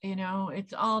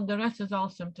 It's all, the rest is all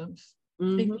symptoms,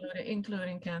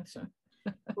 including cancer.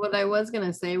 What I was going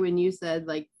to say when you said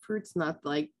fruit's not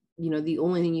the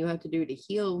only thing you have to do to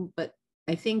heal, but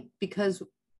I think because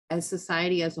as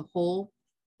society as a whole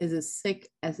is as sick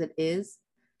as it is,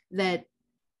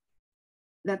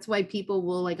 that's why people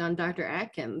will, on Dr.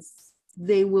 Atkins,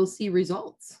 they will see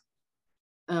results.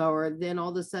 Or then all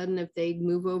of a sudden, if they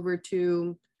move over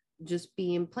to just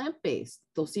being plant-based,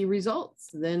 they'll see results.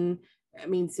 Then,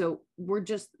 so we're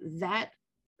just that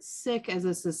sick as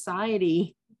a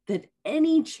society that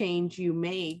any change you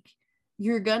make,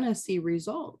 you're gonna see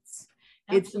results.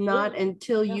 Absolutely. It's not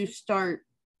until you start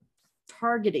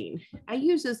targeting. I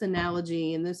use this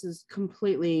analogy, and this is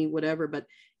completely whatever, but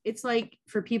it's like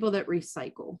for people that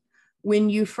recycle. When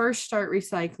you first start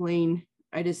recycling,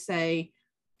 I just say,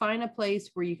 find a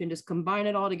place where you can just combine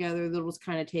it all together. That'll just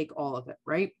kind of take all of it,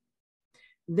 right?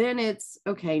 Then it's,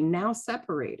 okay, now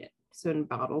separate it. So in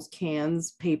bottles,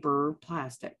 cans, paper,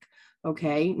 plastic.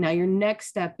 Okay, now your next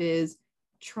step is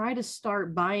try to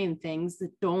start buying things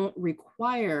that don't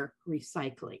require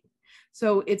recycling.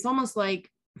 So it's almost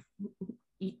like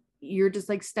you're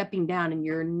just stepping down, and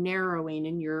you're narrowing,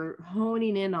 and you're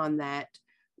honing in on that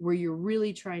where you're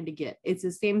really trying to get. It's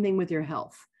the same thing with your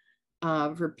health.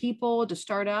 For people to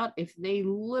start out, if they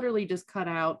literally just cut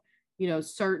out,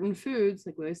 certain foods,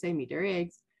 like what I say, meat, dairy,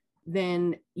 eggs,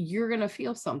 then you're going to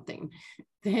feel something.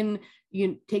 Then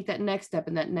you take that next step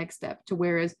and that next step, to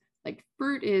whereas like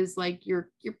fruit is like you're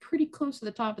pretty close to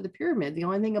the top of the pyramid. The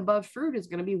only thing above fruit is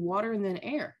going to be water and then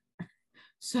air.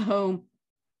 So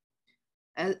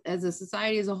as a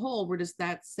society as a whole, we're just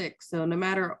that sick. So no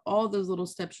matter all those little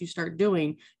steps you start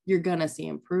doing, you're going to see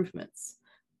improvements.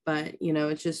 But,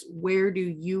 it's just, where do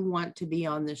you want to be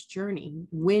on this journey?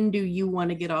 When do you want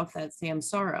to get off that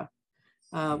samsara?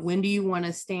 When do you want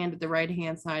to stand at the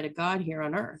right-hand side of God here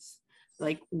on earth?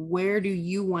 Like, where do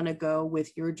you want to go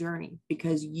with your journey?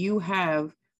 Because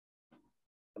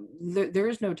there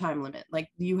is no time limit. Like,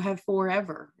 you have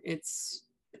forever. It's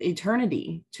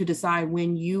eternity to decide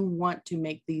when you want to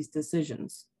make these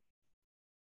decisions.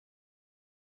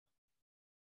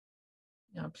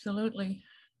 Absolutely.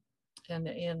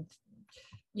 And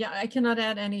yeah, I cannot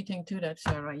add anything to that,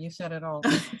 Sarah. You said it all.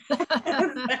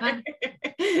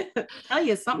 Tell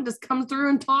you, something just comes through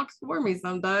and talks for me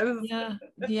sometimes.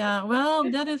 Yeah.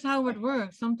 Well, that is how it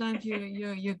works. Sometimes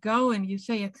you go and you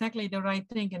say exactly the right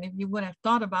thing, and if you would have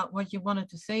thought about what you wanted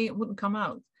to say, it wouldn't come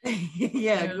out.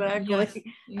 Yeah, exactly.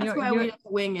 Yes, that's why we just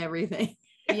wing everything.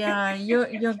 Yeah,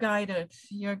 you're guided.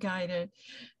 You're guided.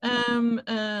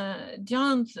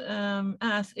 John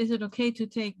asks, is it okay to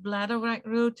take bladderwrack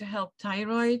root to help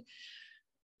thyroid?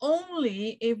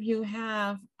 Only if you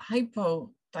have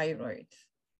hypothyroid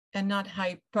and not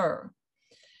hyper,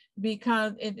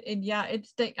 because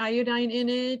it's the iodine in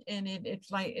it, and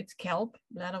it's kelp.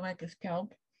 Bladderwrack is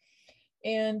kelp,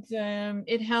 and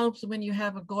it helps when you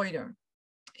have a goiter.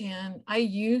 And I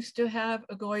used to have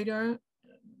a goiter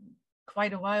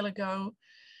quite a while ago,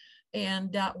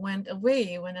 and that went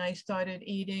away when I started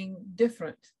eating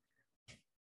different.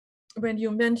 When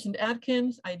you mentioned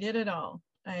Atkins, I did it all.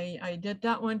 I did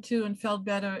that one too and felt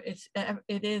better.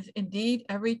 It is indeed,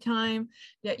 every time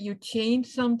that you change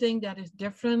something that is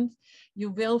different,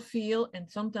 you will feel, and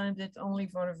sometimes it's only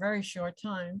for a very short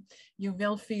time, you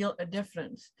will feel a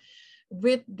difference.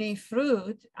 With the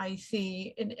fruit, I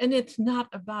see, and it's not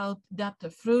about that the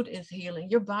fruit is healing.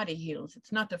 Your body heals.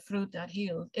 It's not the fruit that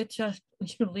heals. It's just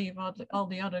you leave all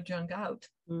the other junk out.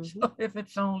 Mm-hmm. So if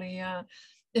it's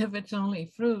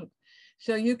only fruit,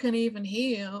 so you can even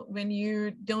heal when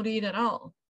you don't eat at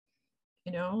all.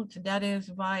 So that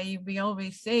is why we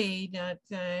always say that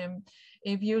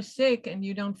if you're sick and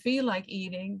you don't feel like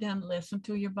eating, then listen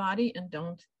to your body and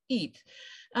don't eat.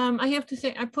 I have to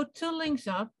say, I put 2 links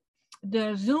up.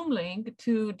 The Zoom link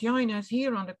to join us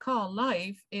here on the call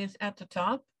live is at the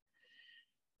top.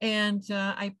 And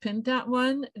I pinned that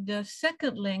one. The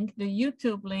second link, the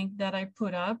YouTube link that I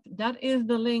put up, that is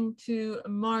the link to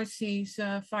Marcy's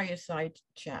fireside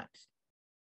chat.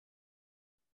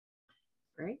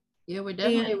 Great. Yeah, we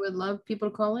definitely would love people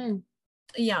to call in.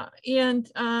 Yeah, and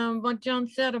what John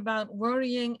said about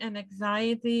worrying and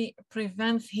anxiety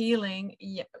prevents healing.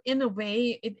 Yeah, in a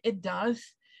way, it does.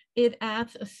 It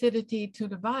adds acidity to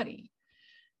the body,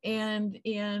 and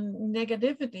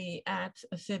negativity adds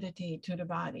acidity to the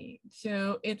body.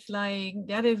 So it's like,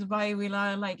 that is why we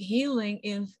are like, healing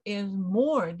is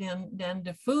more than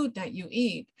the food that you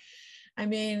eat. I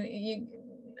mean,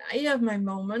 I have my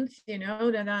moments,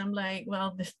 that I'm like,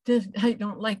 well, this I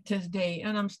don't like this day,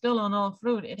 and I'm still on all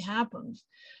fruit. It happens.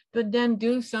 But then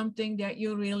do something that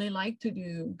you really like to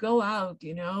do. Go out,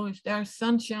 if there's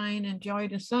sunshine, enjoy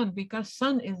the sun, because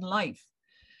sun is life.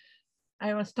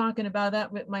 I was talking about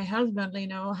that with my husband,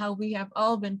 how we have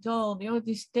all been told,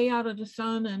 just stay out of the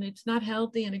sun and it's not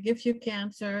healthy and it gives you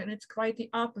cancer. And it's quite the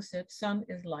opposite. Sun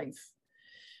is life.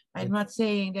 I'm not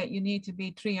saying that you need to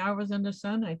be 3 hours in the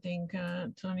sun. I think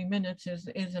 20 minutes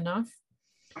is enough.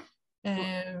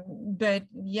 But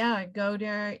yeah, go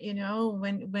there,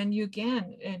 when you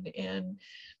can, and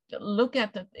look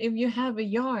at if you have a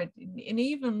yard, and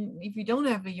even if you don't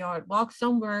have a yard, walk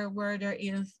somewhere where there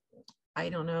is, I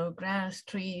don't know, grass,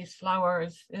 trees,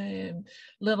 flowers,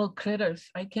 little critters.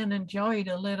 I can enjoy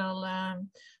the little,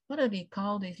 what do they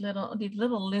call these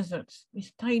little lizards,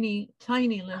 these tiny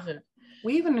lizards.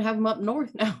 We even have them up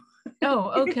north now.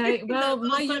 Oh, okay. Well,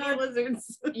 my yard,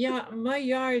 lizards. Yeah, my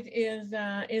yard is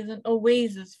an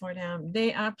oasis for them.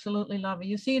 They absolutely love it.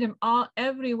 You see them all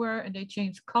everywhere, and they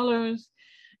change colors,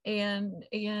 and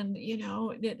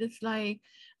it's like,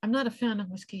 I'm not a fan of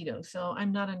mosquitoes, so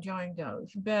I'm not enjoying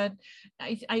those. But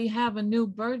I have a new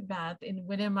bird bath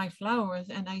within my flowers,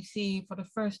 and I see for the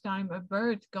first time a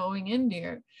bird going in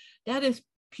there. That is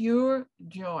pure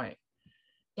joy.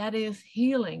 That is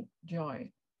healing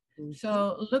joy. Mm-hmm.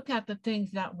 So look at the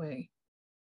things that way.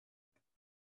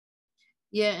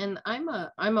 Yeah, and I'm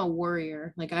a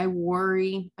worrier. Like I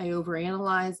worry, I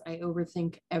overanalyze, I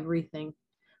overthink everything.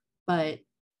 But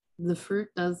the fruit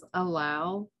does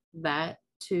allow that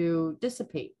to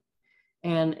dissipate,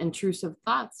 and intrusive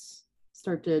thoughts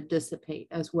start to dissipate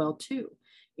as well too.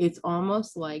 It's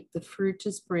almost like the fruit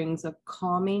just brings a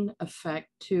calming effect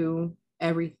to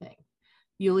everything.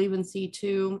 You'll even see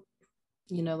too,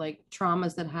 like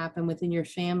traumas that happen within your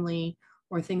family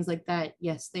or things like that.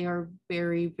 Yes, they are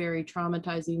very, very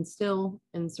traumatizing still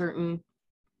in certain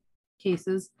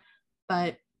cases,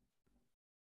 but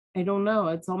I don't know.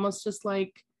 It's almost just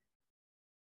like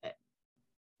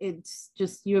it's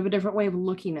just you have a different way of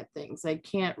looking at things. I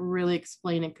can't really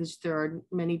explain it because there are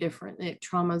many different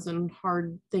traumas and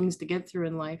hard things to get through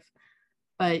in life,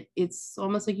 but it's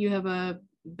almost like you have a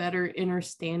better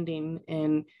understanding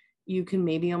and you can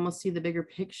maybe almost see the bigger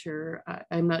picture.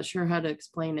 I'm not sure how to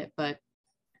explain it, but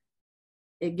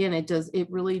again, it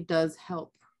really does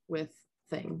help with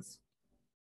things.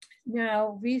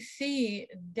 Now we see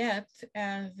death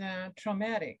as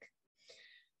traumatic.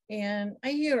 And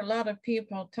I hear a lot of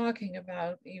people talking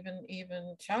about,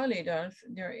 even Charlie does,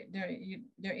 there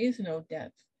is no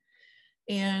death.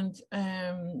 And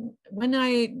when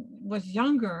I was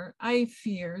younger, I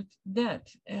feared death.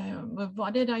 But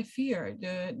what did I fear?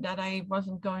 That I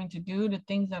wasn't going to do the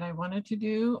things that I wanted to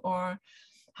do, or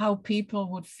how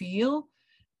people would feel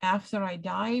after I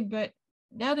die. But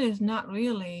that is not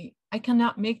really, I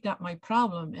cannot make that my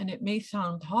problem. And it may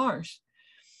sound harsh,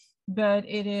 but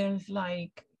it is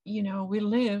like, we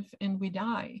live and we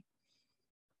die.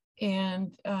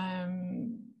 And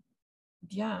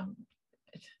yeah,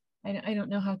 I don't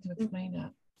know how to explain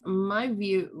that. My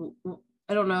view,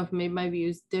 I don't know if maybe my view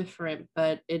is different,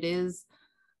 but it is,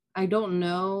 I don't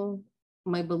know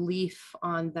my belief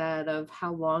on that of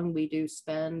how long we do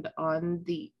spend on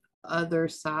the other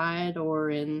side or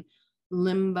in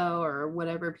limbo or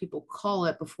whatever people call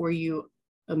it before you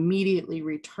immediately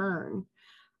return.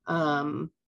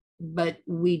 But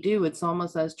we do, it's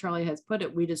almost as Charlie has put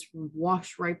it, we just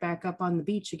wash right back up on the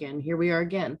beach again. Here we are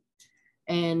again.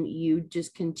 And you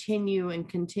just continue and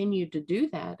continue to do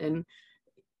that. And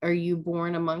are you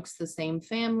born amongst the same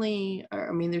family? Or,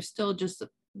 I mean, there's still just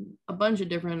a bunch of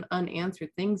different unanswered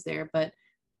things there. But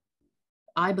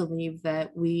I believe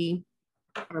that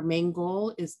our main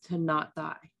goal is to not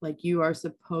die. Like you are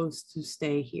supposed to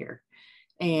stay here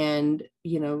and,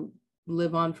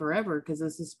 live on forever because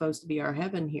this is supposed to be our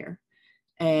heaven here.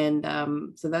 And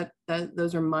so that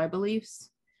those are my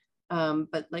beliefs.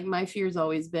 But like my fear's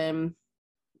always been,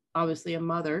 obviously a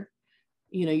mother,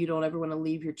 you don't ever want to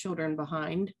leave your children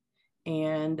behind.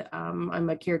 And I'm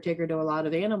a caretaker to a lot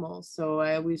of animals, so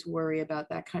I always worry about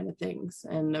that kind of things.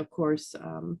 And of course,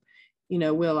 will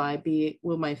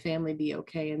my family be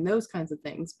okay, and those kinds of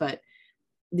things. But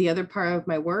the other part of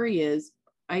my worry is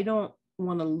I don't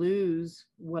want to lose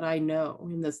what I know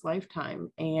in this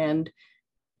lifetime. And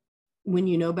when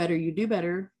you know better, you do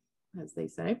better, as they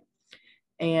say.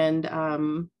 And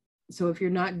so if you're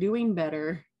not doing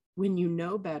better when you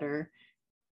know better,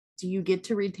 do you get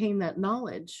to retain that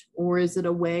knowledge? Or is it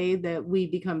a way that we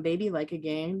become baby-like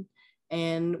again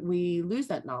and we lose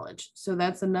that knowledge? So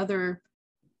that's another,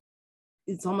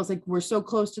 it's almost like we're so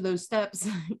close to those steps.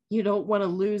 You don't want to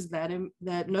lose that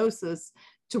gnosis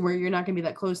to where you're not going to be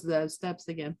that close to those steps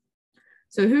again.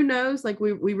 So who knows? Like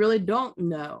we really don't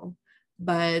know.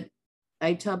 But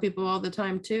I tell people all the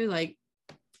time too, like,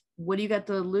 what do you got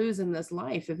to lose in this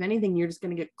life? If anything, you're just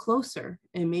going to get closer.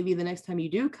 And maybe the next time you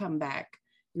do come back,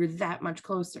 you're that much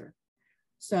closer.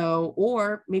 So,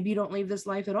 or maybe you don't leave this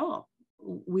life at all.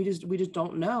 We just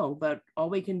don't know. But all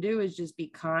we can do is just be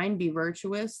kind, be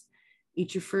virtuous,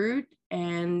 eat your fruit,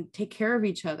 and take care of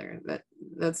each other.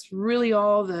 That's really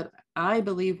all that I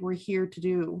believe we're here to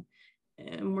do.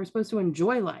 And we're supposed to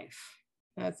enjoy life.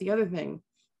 That's the other thing.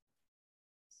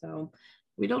 So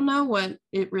we don't know what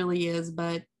it really is,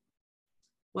 but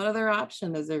what other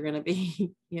option is there going to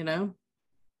be,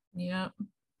 Yeah.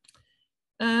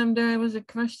 There was a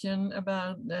question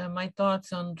about my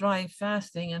thoughts on dry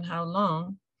fasting and how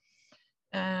long.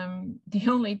 The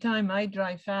only time I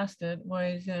dry fasted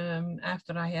was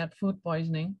after I had food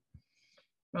poisoning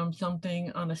from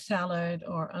something on a salad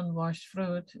or unwashed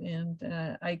fruit, and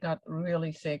I got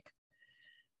really sick.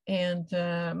 And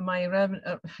I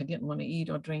didn't want to eat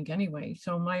or drink anyway.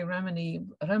 So my remedy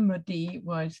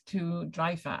was to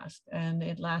dry fast, and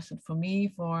it lasted for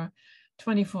me for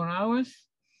 24 hours,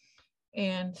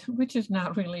 and which is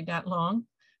not really that long,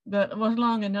 but it was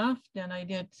long enough. Then I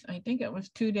think it was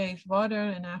 2 days water,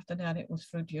 and after that it was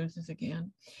fruit juices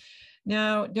again.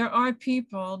 Now, there are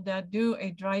people that do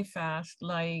a dry fast,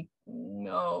 like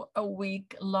a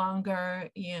week longer.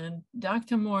 And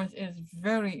Dr. Morse is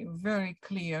very, very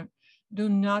clear. Do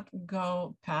not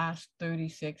go past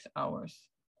 36 hours.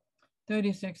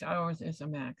 36 hours is a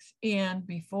max. And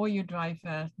before you dry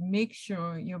fast, make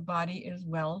sure your body is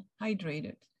well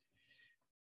hydrated.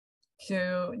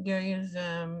 So there is,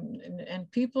 and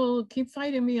people keep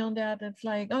fighting me on that. It's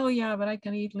like, oh yeah, but I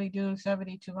can easily do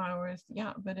 72 hours.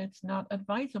 Yeah, but it's not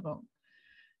advisable.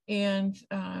 And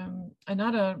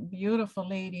another beautiful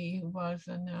lady who was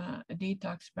a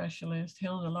detox specialist,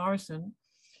 Hilda Larson,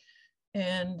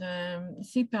 and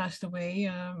she passed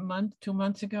away 2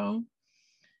 months ago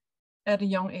at a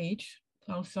young age,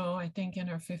 also I think in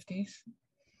her 50s.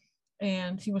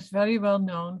 And she was very well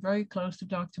known, very close to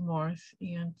Dr. Morse,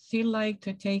 and she liked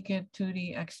to take it to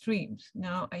the extremes.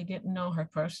 Now, I didn't know her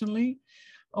personally,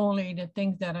 only the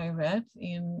things that I read,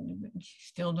 and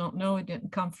still don't know, it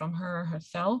didn't come from her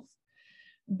herself.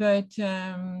 But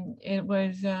it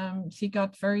was, she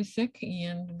got very sick,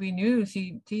 and we knew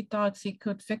she thought she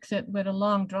could fix it with a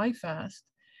long dry fast,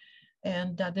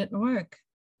 and that didn't work.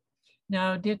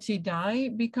 Now, did she die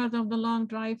because of the long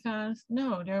dry fast?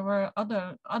 No, there were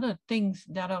other things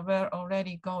that were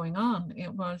already going on.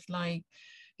 It was like,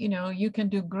 you can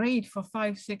do great for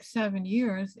 5, 6, 7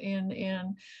 years,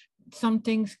 and some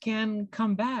things can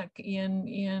come back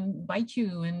and bite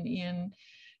you, and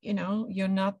you're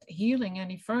not healing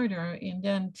any further, and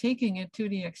then taking it to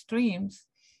the extremes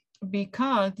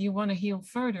because you want to heal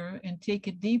further and take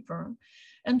it deeper.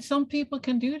 And some people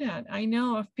can do that. I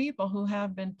know of people who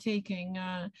have been taking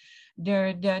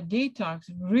their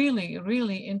detox really,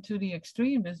 really into the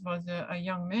extreme. This was a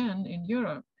young man in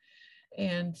Europe.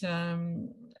 And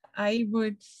I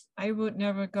would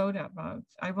never go that route.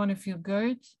 I want to feel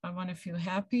good. I want to feel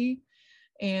happy.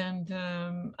 And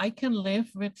I can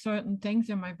live with certain things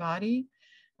in my body.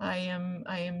 I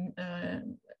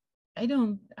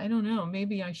don't know,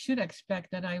 maybe I should expect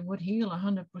that I would heal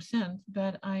 100%,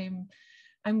 but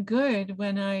I'm good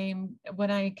when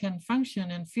I can function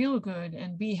and feel good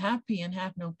and be happy and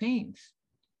have no pains.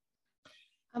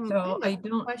 So I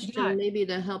don't. Question, maybe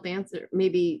to help answer,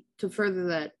 maybe to further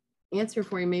that answer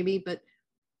for you, maybe. But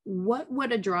what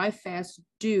would a dry fast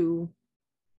do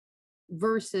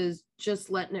versus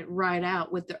just letting it ride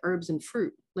out with the herbs and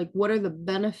fruit? Like, what are the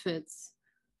benefits?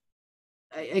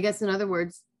 I guess, in other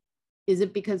words, is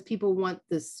it because people want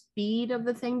the speed of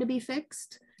the thing to be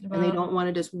fixed, and they don't want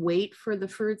to just wait for the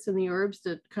fruits and the herbs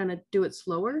to kind of do it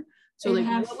slower? So like,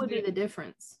 what would be the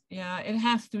difference? Yeah, it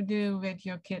has to do with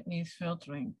your kidneys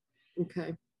filtering.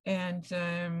 Okay. And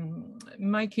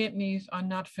my kidneys are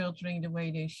not filtering the way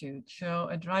they should. So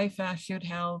a dry fast should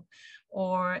help.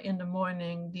 Or in the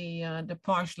morning, the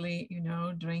parsley,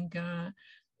 drink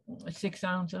 6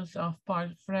 ounces of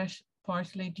fresh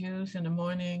parsley juice in the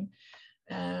morning.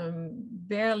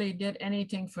 Barely did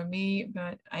anything for me,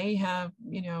 but I have,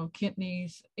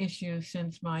 kidneys issues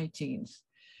since my teens.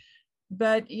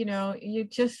 But, you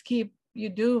just you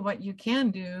do what you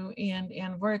can do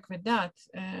and work with that.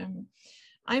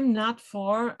 I'm not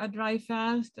for a dry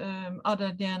fast,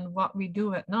 other than what we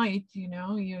do at night.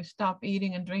 You stop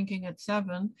eating and drinking at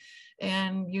 7,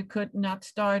 and you could not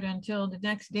start until the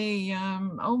next day.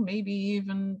 Maybe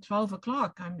even 12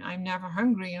 o'clock. I'm never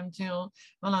hungry until,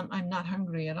 well, I'm not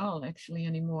hungry at all actually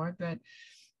anymore, but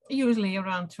usually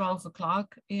around 12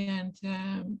 o'clock. And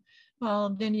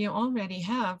well, then you already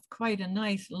have quite a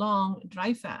nice long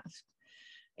dry fast.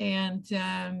 And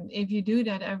if you do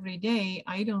that every day,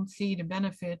 I don't see the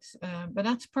benefits, but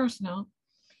that's personal.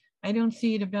 I don't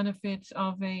see the benefits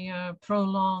of a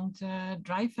prolonged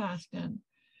dry fast then.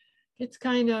 It's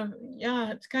kind of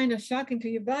shocking to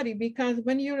your body, because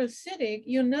when you're acidic,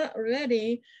 you're not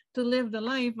ready to live the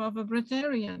life of a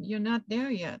breatharian. You're not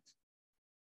there yet.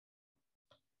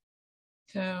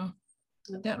 So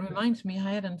that reminds me,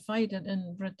 I had invited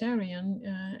in breatharian,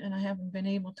 and I haven't been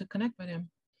able to connect with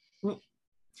him.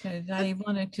 Because I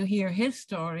wanted to hear his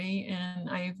story, and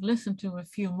I've listened to a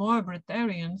few more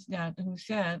breatharians who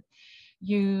said,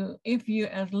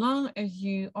 as long as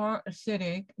you are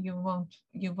acidic, you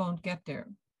won't get there.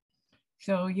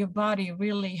 So your body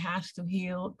really has to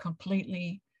heal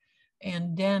completely,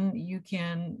 and then you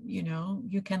can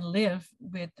live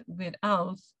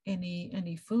without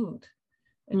any food.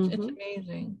 It's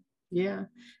amazing. Yeah.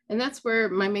 And that's where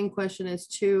my main question is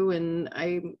too. And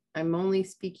I'm only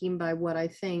speaking by what I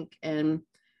think. And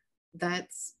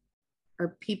that's,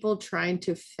 are people trying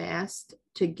to fast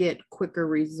to get quicker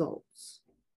results?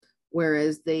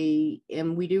 Whereas we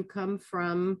do come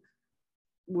from,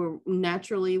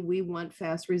 we want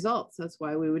fast results. That's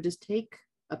why we would just take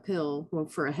a pill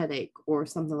for a headache or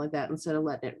something like that instead of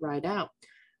letting it ride out.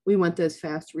 we want those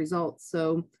fast results.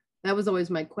 So that was always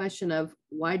my question of,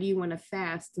 why do you want to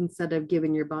fast instead of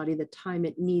giving your body the time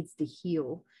it needs to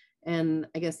heal? And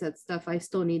I guess that stuff I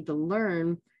still need to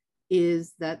learn,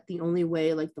 is that the only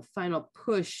way, like the final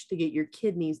push to get your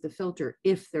kidneys to filter,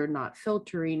 if they're not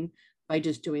filtering, by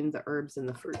just doing the herbs and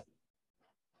the fruit.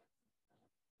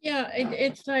 Yeah,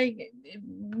 it's like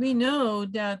we know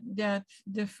that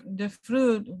the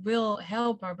fruit will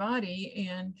help our body,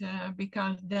 and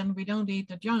because then we don't eat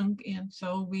the junk, and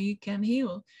so we can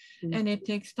heal, and it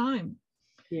takes time.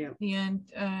 Yeah. And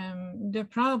the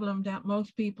problem that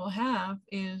most people have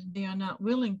is they are not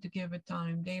willing to give it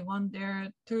time. They want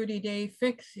their 30-day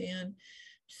fix, and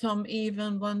some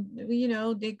even want,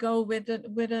 they go with a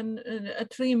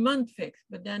 3-month fix,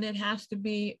 but then it has to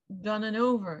be done and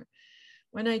over.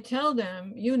 When I tell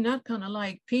them, you're not gonna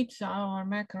like pizza or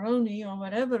macaroni or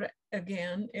whatever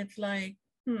again, it's like,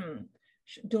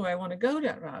 do I want to go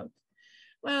that route?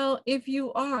 Well, if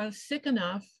you are sick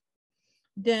enough,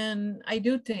 then I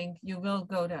do think you will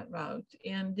go that route.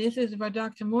 And this is what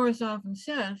Dr. Morris often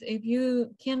says: if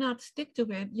you cannot stick to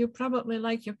it, you probably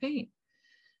like your pain,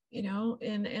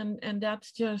 and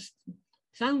that's just,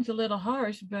 sounds a little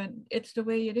harsh, but it's the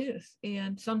way it is.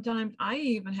 And sometimes I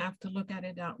even have to look at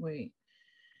it that way.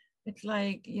 It's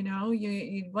like, you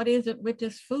what is it with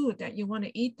this food that you want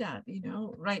to eat that,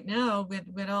 right now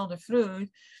with all the fruit,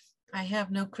 I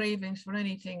have no cravings for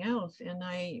anything else. And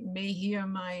I may hear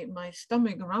my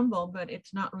stomach rumble, but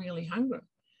it's not really hunger,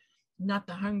 not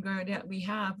the hunger that we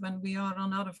have when we are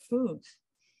on other foods.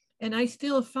 And I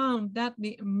still found that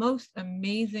the most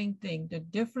amazing thing, the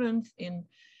difference in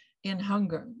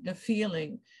hunger, the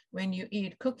feeling when you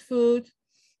eat cooked food,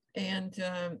 and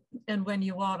when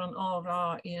you are on all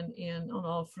raw on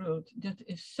all fruit, that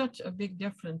is such a big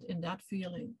difference in that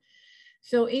feeling.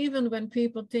 So even when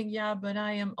people think, yeah, but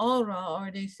I am all raw, or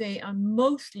they say I'm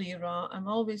mostly raw, I'm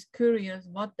always curious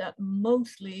what that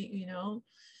mostly,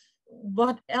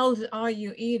 what else are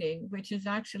you eating, which is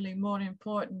actually more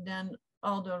important than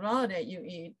all the raw that you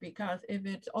eat. Because if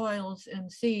it's oils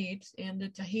and seeds and the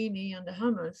tahini and the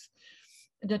hummus,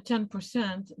 the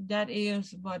 10%, that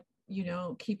is what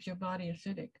keeps your body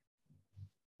acidic.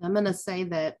 I'm going to say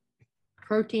that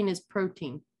protein is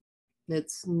protein.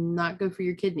 It's not good for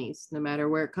your kidneys, no matter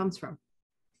where it comes from.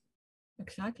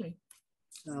 Exactly.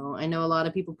 So I know a lot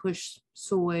of people push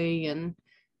soy and,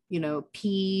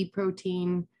 pea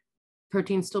protein.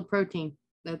 Protein's still protein.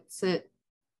 That's it.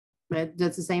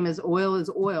 That's the same as oil is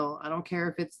oil. I don't care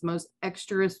if it's the most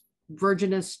extra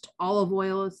virginest olive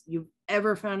oil you've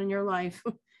ever found in your life.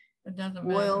 It doesn't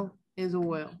oil matter. Is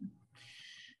oil.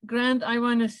 Grant, I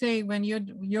want to say, when you're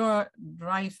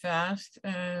dry fast,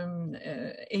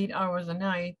 8 hours a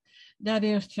night, that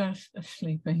is just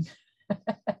sleeping.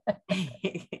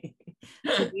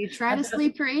 So you try to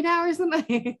sleep for 8 hours a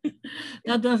night.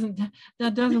 That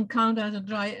doesn't count as a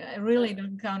dry. It really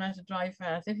doesn't count as a dry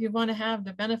fast. If you want to have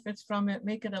the benefits from it,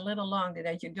 make it a little longer,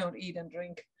 that you don't eat and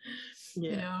drink.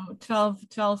 Yeah. 12,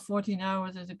 14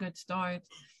 hours is a good start.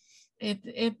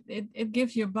 It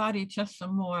gives your body just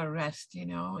some more rest,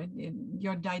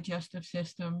 your digestive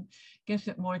system gives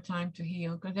it more time to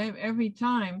heal. Because every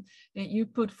time that you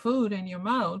put food in your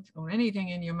mouth or anything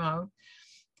in your mouth,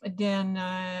 then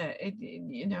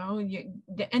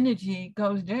the energy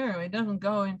goes there. It doesn't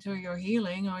go into your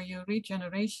healing or your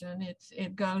regeneration.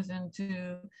 It goes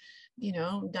into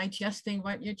digesting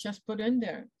what you just put in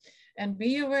there. And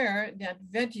be aware that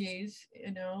veggies,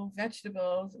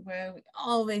 vegetables, where we've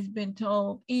always been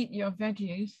told, eat your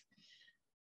veggies,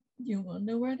 you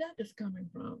wonder where that is coming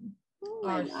from.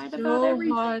 Are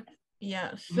so hard,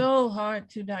 so hard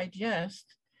to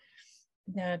digest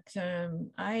that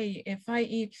if I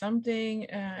eat something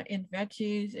in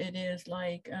veggies, it is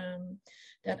like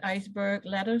that iceberg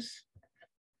lettuce.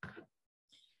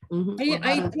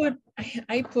 I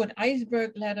put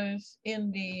iceberg lettuce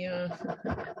in the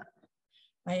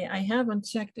I haven't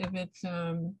checked if it's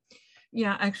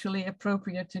actually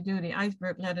appropriate to do the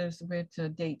iceberg lettuce with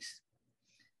dates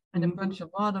and a bunch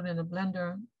of water in a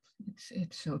blender.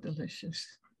 It's so delicious.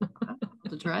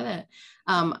 To try that.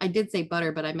 I did say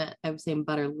butter, but I was saying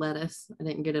butter lettuce. I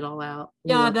didn't get it all out.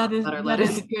 Yeah, that is a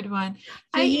good one. So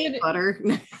I eat butter.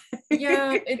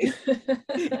 Yeah.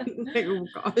 Oh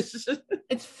gosh.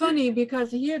 It's funny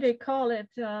because here they call it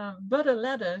butter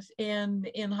lettuce.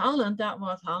 In Holland,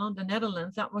 the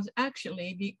Netherlands, that was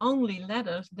actually the only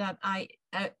lettuce that I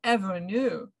ever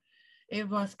knew. It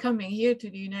was coming here to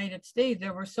the United States.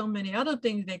 There were so many other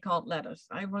things they called lettuce.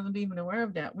 I wasn't even aware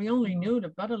of that. We only knew the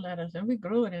butter lettuce, and we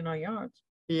grew it in our yards.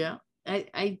 Yeah.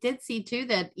 I did see too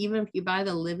that even if you buy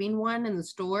the living one in the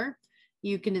store,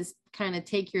 you can just kind of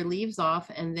take your leaves off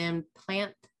and then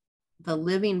plant the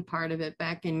living part of it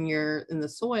back in the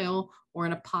soil or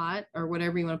in a pot or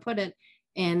whatever you want to put it,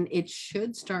 and it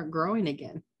should start growing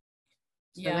again.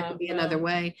 So that could be another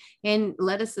way. And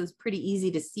lettuce is pretty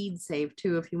easy to seed save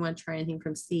too, if you want to try anything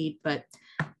from seed. But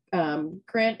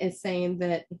Grant is saying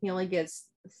that he only gets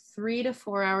 3 to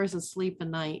 4 hours of sleep a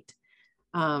night.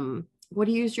 What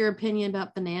is your opinion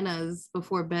about bananas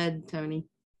before bed, Toni?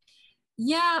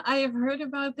 Yeah, I have heard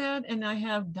about that, and I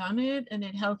have done it, and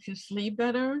it helps you sleep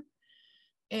better.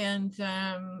 And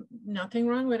nothing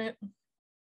wrong with it.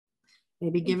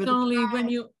 Maybe give it a only try.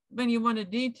 when you want to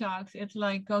detox, it's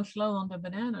like go slow on the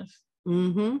bananas.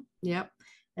 Yep.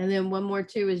 And then one more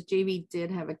too is JB did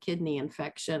have a kidney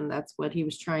infection. That's what he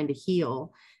was trying to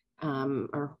heal.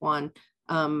 Or Juan,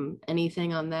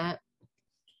 anything on that?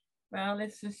 Well,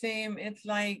 it's the same. It's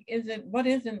like, what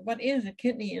is a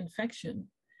kidney infection?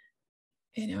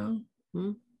 You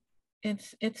know,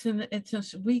 it's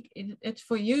a weak, it's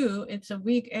for you, it's a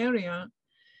weak area.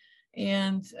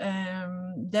 And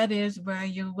that is where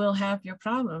you will have your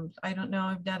problems. I don't know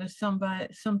if that is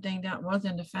something that was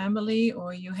in the family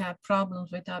or you had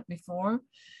problems with that before.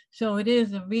 So it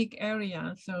is a weak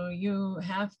area. So you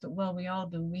have to, well, we all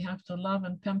do, we have to love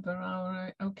and pamper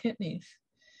our kidneys.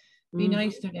 Be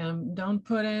nice to them. Don't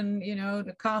put in,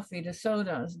 the coffee, the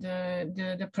sodas,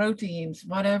 the proteins,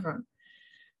 whatever.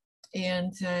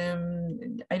 And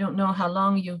I don't know how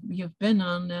long you've been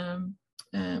on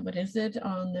what is it,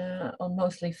 on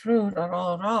mostly fruit or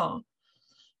all raw,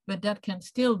 but that can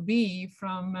still be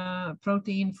from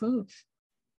protein foods.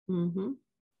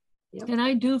 Yep. And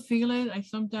I do feel it. I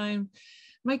sometimes,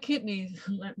 my kidneys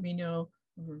let me know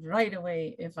right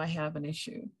away if I have an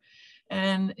issue.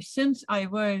 And since I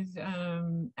was,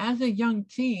 as a young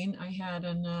teen, I had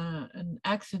an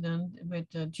accident with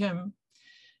the gym,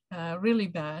 really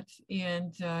bad.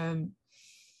 And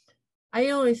I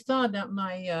always thought that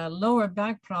my lower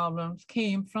back problems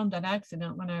came from that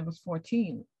accident when I was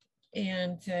 14.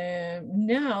 And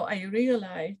now I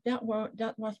realize that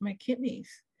was my kidneys.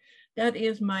 That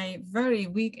is my very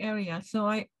weak area. So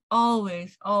I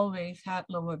always had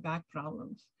lower back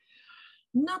problems.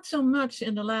 Not so much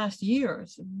in the last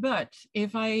years, but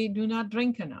if I do not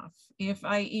drink enough, if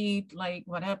I eat like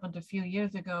what happened a few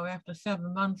years ago after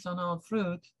 7 months on all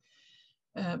fruit,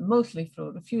 mostly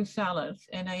fruit, a few salads,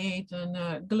 and I ate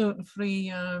a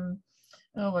gluten-free,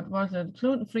 what was it?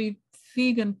 Gluten-free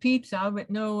vegan pizza with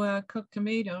no cooked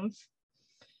tomatoes.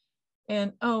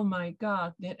 And oh my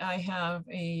God, did I have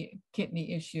a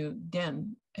kidney issue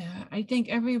then. I think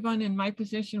everyone in my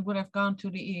position would have gone to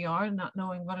the ER not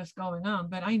knowing what is going on,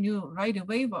 but I knew right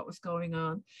away what was going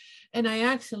on. And I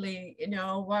actually,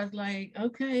 was like,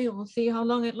 okay, we'll see how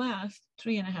long it lasts,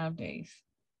 3.5 days.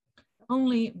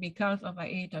 Only because I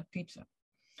ate that pizza.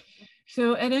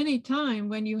 So at any time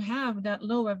when you have that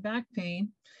lower back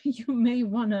pain, you may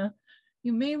wanna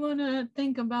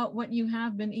think about what you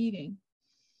have been eating.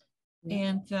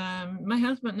 Yeah. And my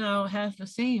husband now has the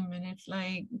same, and it's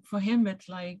like, for him, it's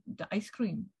like the ice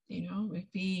cream, if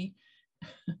he,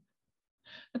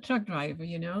 a truck driver,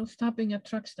 stopping at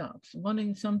truck stops,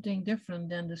 wanting something different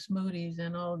than the smoothies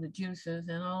and all the juices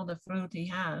and all the fruit he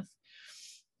has.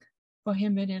 For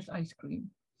him, it is ice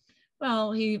cream.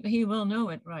 Well, he will know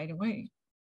it right away.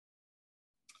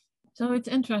 So it's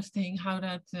interesting how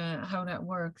that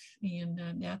works, and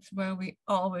that's where we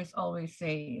always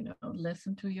say,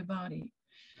 listen to your body.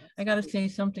 I got to say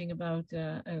something about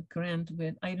Grant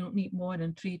with, I don't need more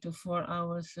than 3 to 4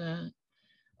 hours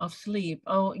of sleep.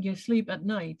 Oh, you sleep at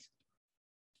night.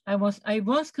 I was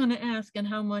gonna ask, and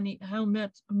how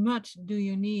much do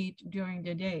you need during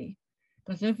the day?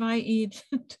 Because if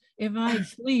I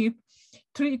sleep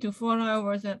 3 to 4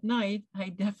 hours at night, I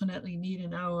definitely need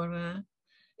an hour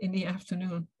in the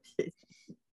afternoon.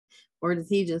 Or is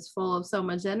he just full of so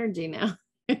much energy now?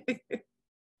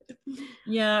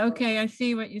 Yeah, okay, I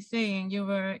see what you're saying. You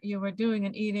were doing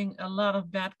and eating a lot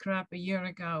of bad crap a year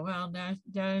ago. Well, that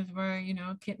is where,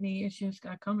 kidney issues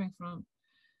are coming from.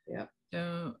 Yeah.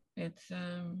 So it's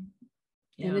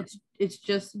yeah. And it's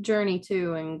just a journey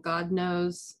too, and God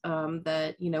knows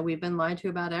that we've been lied to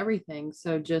about everything.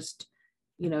 So just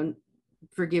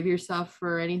forgive yourself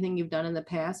for anything you've done in the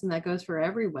past, and that goes for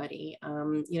everybody.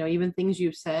 Even things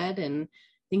you've said and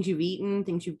things you've eaten,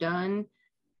 things you've done.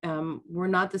 We're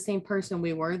not the same person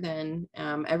we were then.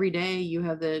 Every day you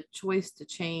have the choice to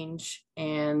change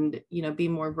and be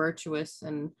more virtuous,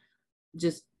 and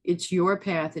just, it's your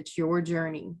path, it's your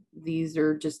journey. These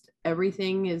are just,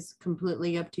 everything is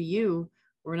completely up to you.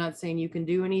 We're not saying you can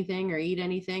do anything or eat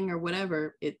anything or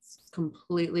whatever. It's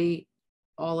completely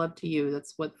all up to you.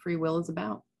 That's what free will is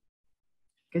about.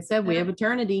 Like I said, we have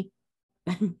eternity.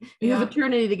 We have Yeah.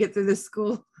 eternity to get through this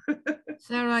school.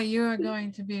 Sarah, you are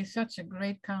going to be such a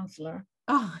great counselor.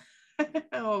 Oh,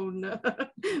 oh no,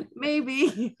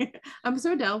 maybe. I'm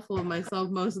so doubtful of myself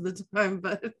most of the time,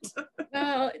 but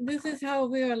Well, this is how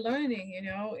we are learning,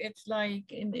 it's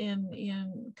like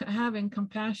in having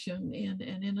compassion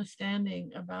and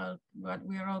understanding about what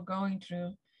we're all going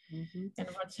through and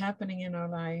what's happening in our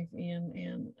life.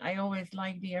 And I always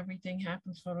like the everything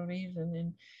happens for a reason.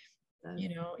 And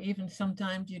even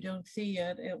sometimes you don't see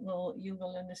it, you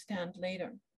will understand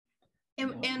later.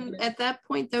 and at that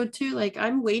point though too, like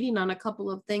I'm waiting on a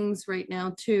couple of things right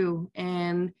now too,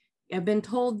 and I've been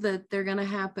told that they're going to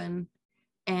happen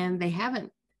and they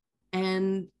haven't.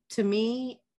 And to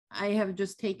me, I have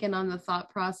just taken on the thought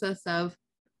process of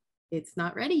it's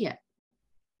not ready yet.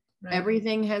 Right.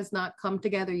 Everything has not come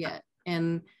together yet,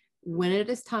 and when it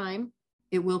is time,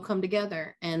 it will come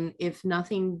together. And if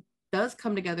nothing does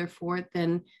come together for it,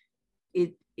 then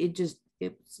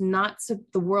it's not,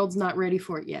 the world's not ready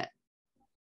for it yet.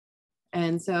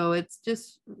 And so it's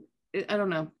just, I don't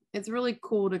know, it's really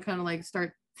cool to kind of like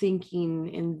start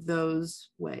thinking in those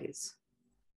ways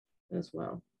as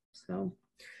well. So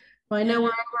I know we're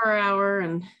over our hour,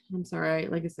 and I'm sorry,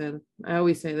 like I said, I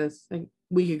always say this, like,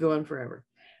 we could go on forever.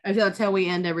 I feel that's how we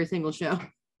end every single show.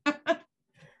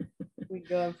 We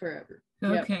go on forever.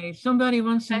 Okay, yep. Somebody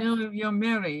wants to know if you're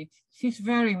married. She's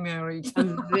very married.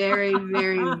 I'm very,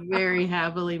 very, very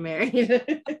happily married.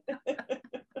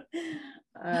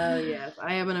 Yes,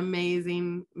 I have an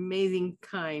amazing, amazing,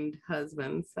 kind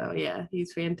husband. So yeah,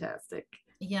 he's fantastic.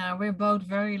 Yeah, we're both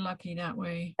very lucky that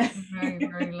way. We're very,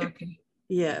 very lucky.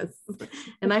 Yes,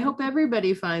 and I hope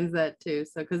everybody finds that too.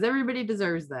 So because everybody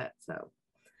deserves that. So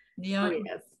yeah. Oh,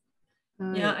 yes.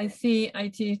 Yeah, I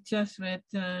teach just with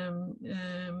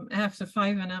after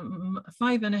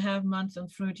 5.5 months on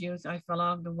fruit juice, I fell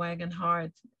off the wagon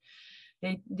hard.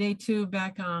 They too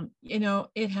back on.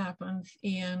 It happens,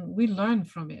 and we learn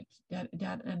from it.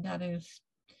 That is,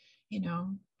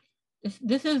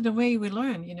 this is the way we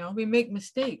learn. We make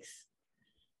mistakes.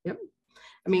 Yep.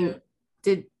 I mean,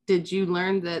 did you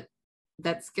learn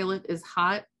that skillet is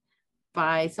hot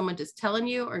by someone just telling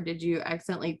you, or did you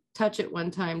accidentally touch it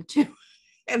one time too?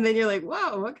 And then you're like,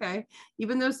 whoa, okay.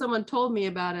 Even though someone told me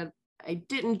about it, I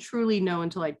didn't truly know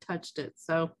until I touched it.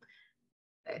 So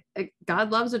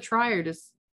God loves a trier.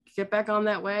 Just get back on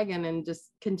that wagon and just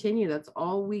continue. That's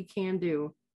all we can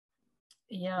do.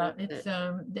 Yeah,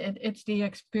 it's the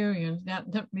experience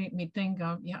that made me think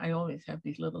of, I always have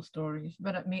these little stories,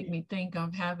 but it made me think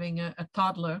of having a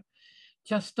toddler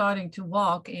just starting to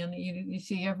walk, and you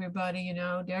see everybody,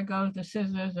 there goes the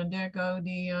scissors, and there go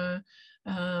the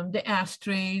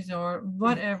ashtrays or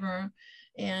whatever,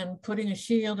 and putting a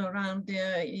shield around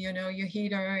your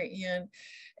heater. And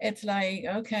it's like,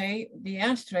 okay, the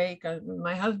ashtray, because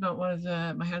my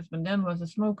husband then was a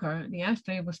smoker, the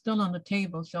ashtray was still on the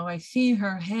table, so I see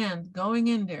her hand going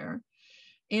in there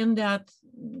in that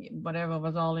whatever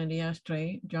was all in the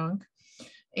ashtray junk,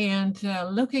 and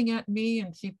looking at me,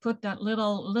 and she put that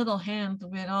little hand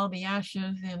with all the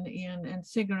ashes and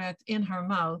cigarettes in her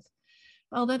mouth.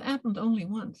 Well, that happened only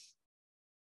once.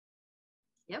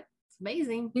 Yep, it's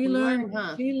amazing. She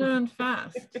learned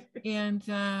fast. And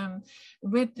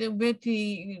with the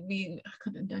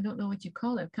I don't know what you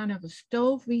call it, kind of a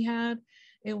stove we had.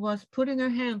 It was putting her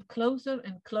hand closer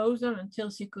and closer until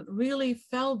she could really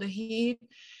feel the heat.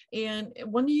 And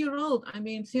 1 year old, I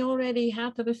mean, she already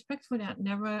had the respect for that.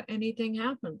 Never anything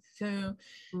happened. So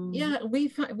yeah,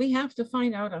 we have to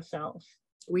find out ourselves.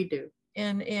 We do.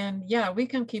 And yeah, we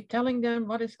can keep telling them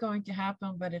what is going to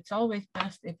happen, but it's always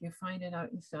best if you find it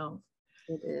out yourself.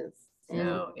 It is.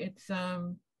 So it's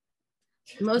the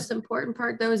most important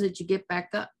part though is that you get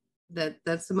back up.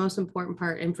 That's the most important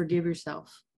part, and forgive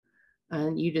yourself.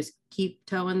 And you just keep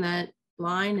towing that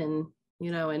line, and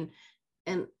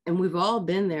and we've all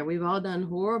been there. We've all done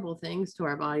horrible things to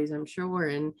our bodies, I'm sure.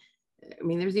 And I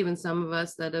mean, there's even some of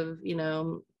us that have,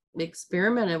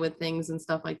 experimented with things and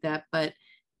stuff like that. But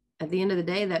at the end of the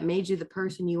day, that made you the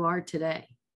person you are today.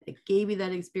 It gave you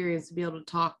that experience to be able to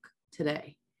talk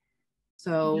today.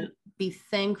 So be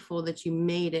thankful that you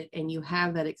made it and you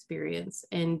have that experience,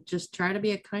 and just try to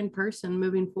be a kind person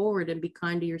moving forward and be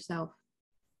kind to yourself.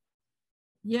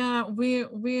 Yeah,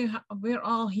 we're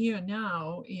all here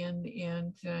now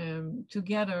and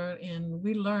together, and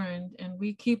we learned and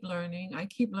we keep learning. I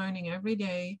keep learning every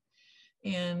day,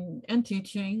 and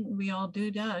teaching. We all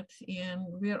do that, and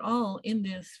we're all in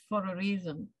this for a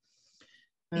reason.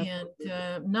 Absolutely.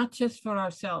 And not just for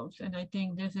ourselves. And I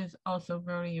think this is also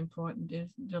very important, is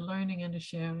the learning and the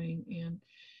sharing. And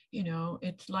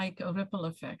it's like a ripple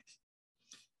effect.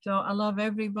 So I love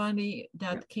everybody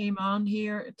that came on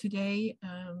here today.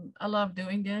 I love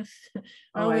doing this.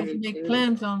 I always make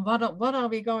plans on what are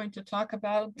we going to talk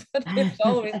about, but it's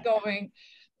always going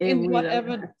in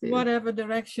whatever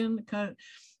direction, because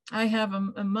I have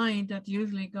a mind that's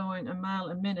usually going a mile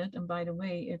a minute. And by the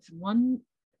way, it's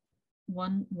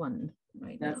 111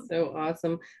 right now. That's so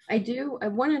awesome. I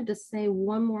wanted to say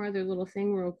one more other little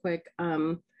thing real quick.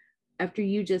 After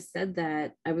you just said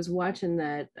that, I was watching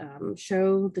that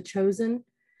show, The Chosen,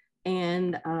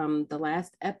 and the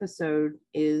last episode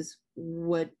is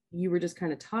what you were just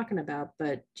kind of talking about,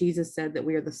 but Jesus said that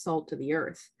we are the salt of the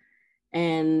earth.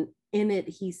 And in it,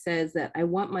 he says that I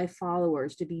want my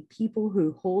followers to be people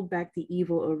who hold back the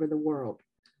evil over the world.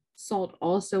 Salt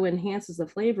also enhances the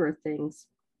flavor of things.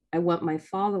 I want my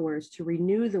followers to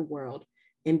renew the world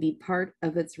and be part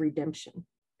of its redemption.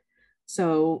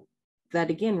 So that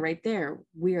again, right there,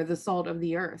 we are the salt of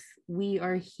the earth. We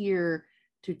are here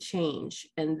to change.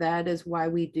 And that is why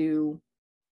we do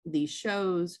these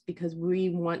shows, because we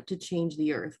want to change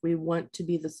the earth. We want to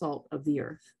be the salt of the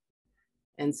earth.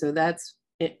 And so that's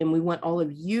it. And we want all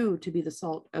of you to be the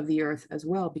salt of the earth as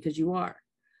well, because you are.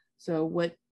 So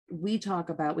what we talk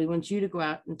about, we want you to go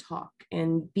out and talk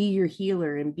and be your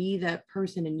healer and be that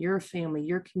person in your family,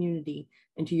 your community,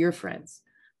 and to your friends.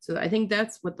 So I think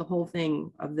that's what the whole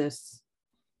thing of this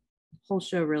whole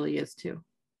show really is too.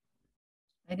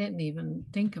 I didn't even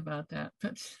think about that,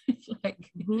 but it's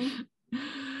like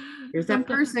there's that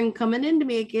person coming into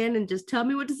me again and just tell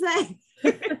me what to say.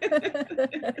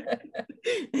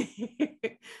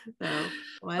 So,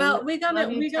 well, we're gonna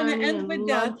end with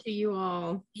that. To you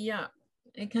all. Yeah,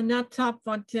 I cannot top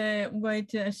what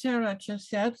Sarah just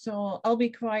said, so I'll be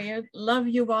quiet. Love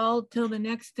you all till the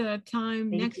next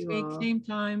time. Next week, same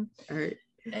time. All right.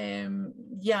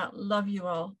 Yeah, love you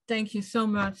all. Thank you so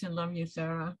much, and love you,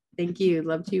 Sarah. Thank you.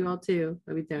 Love to you all too.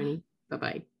 Love you, Toni.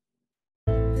 Bye-bye.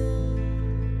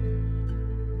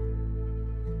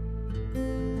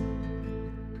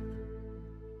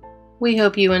 We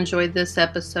hope you enjoyed this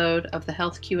episode of the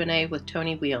Health Q&A with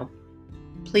Toni Weel.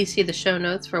 Please see the show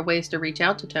notes for ways to reach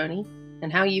out to Toni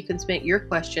and how you can submit your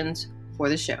questions for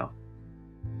the show.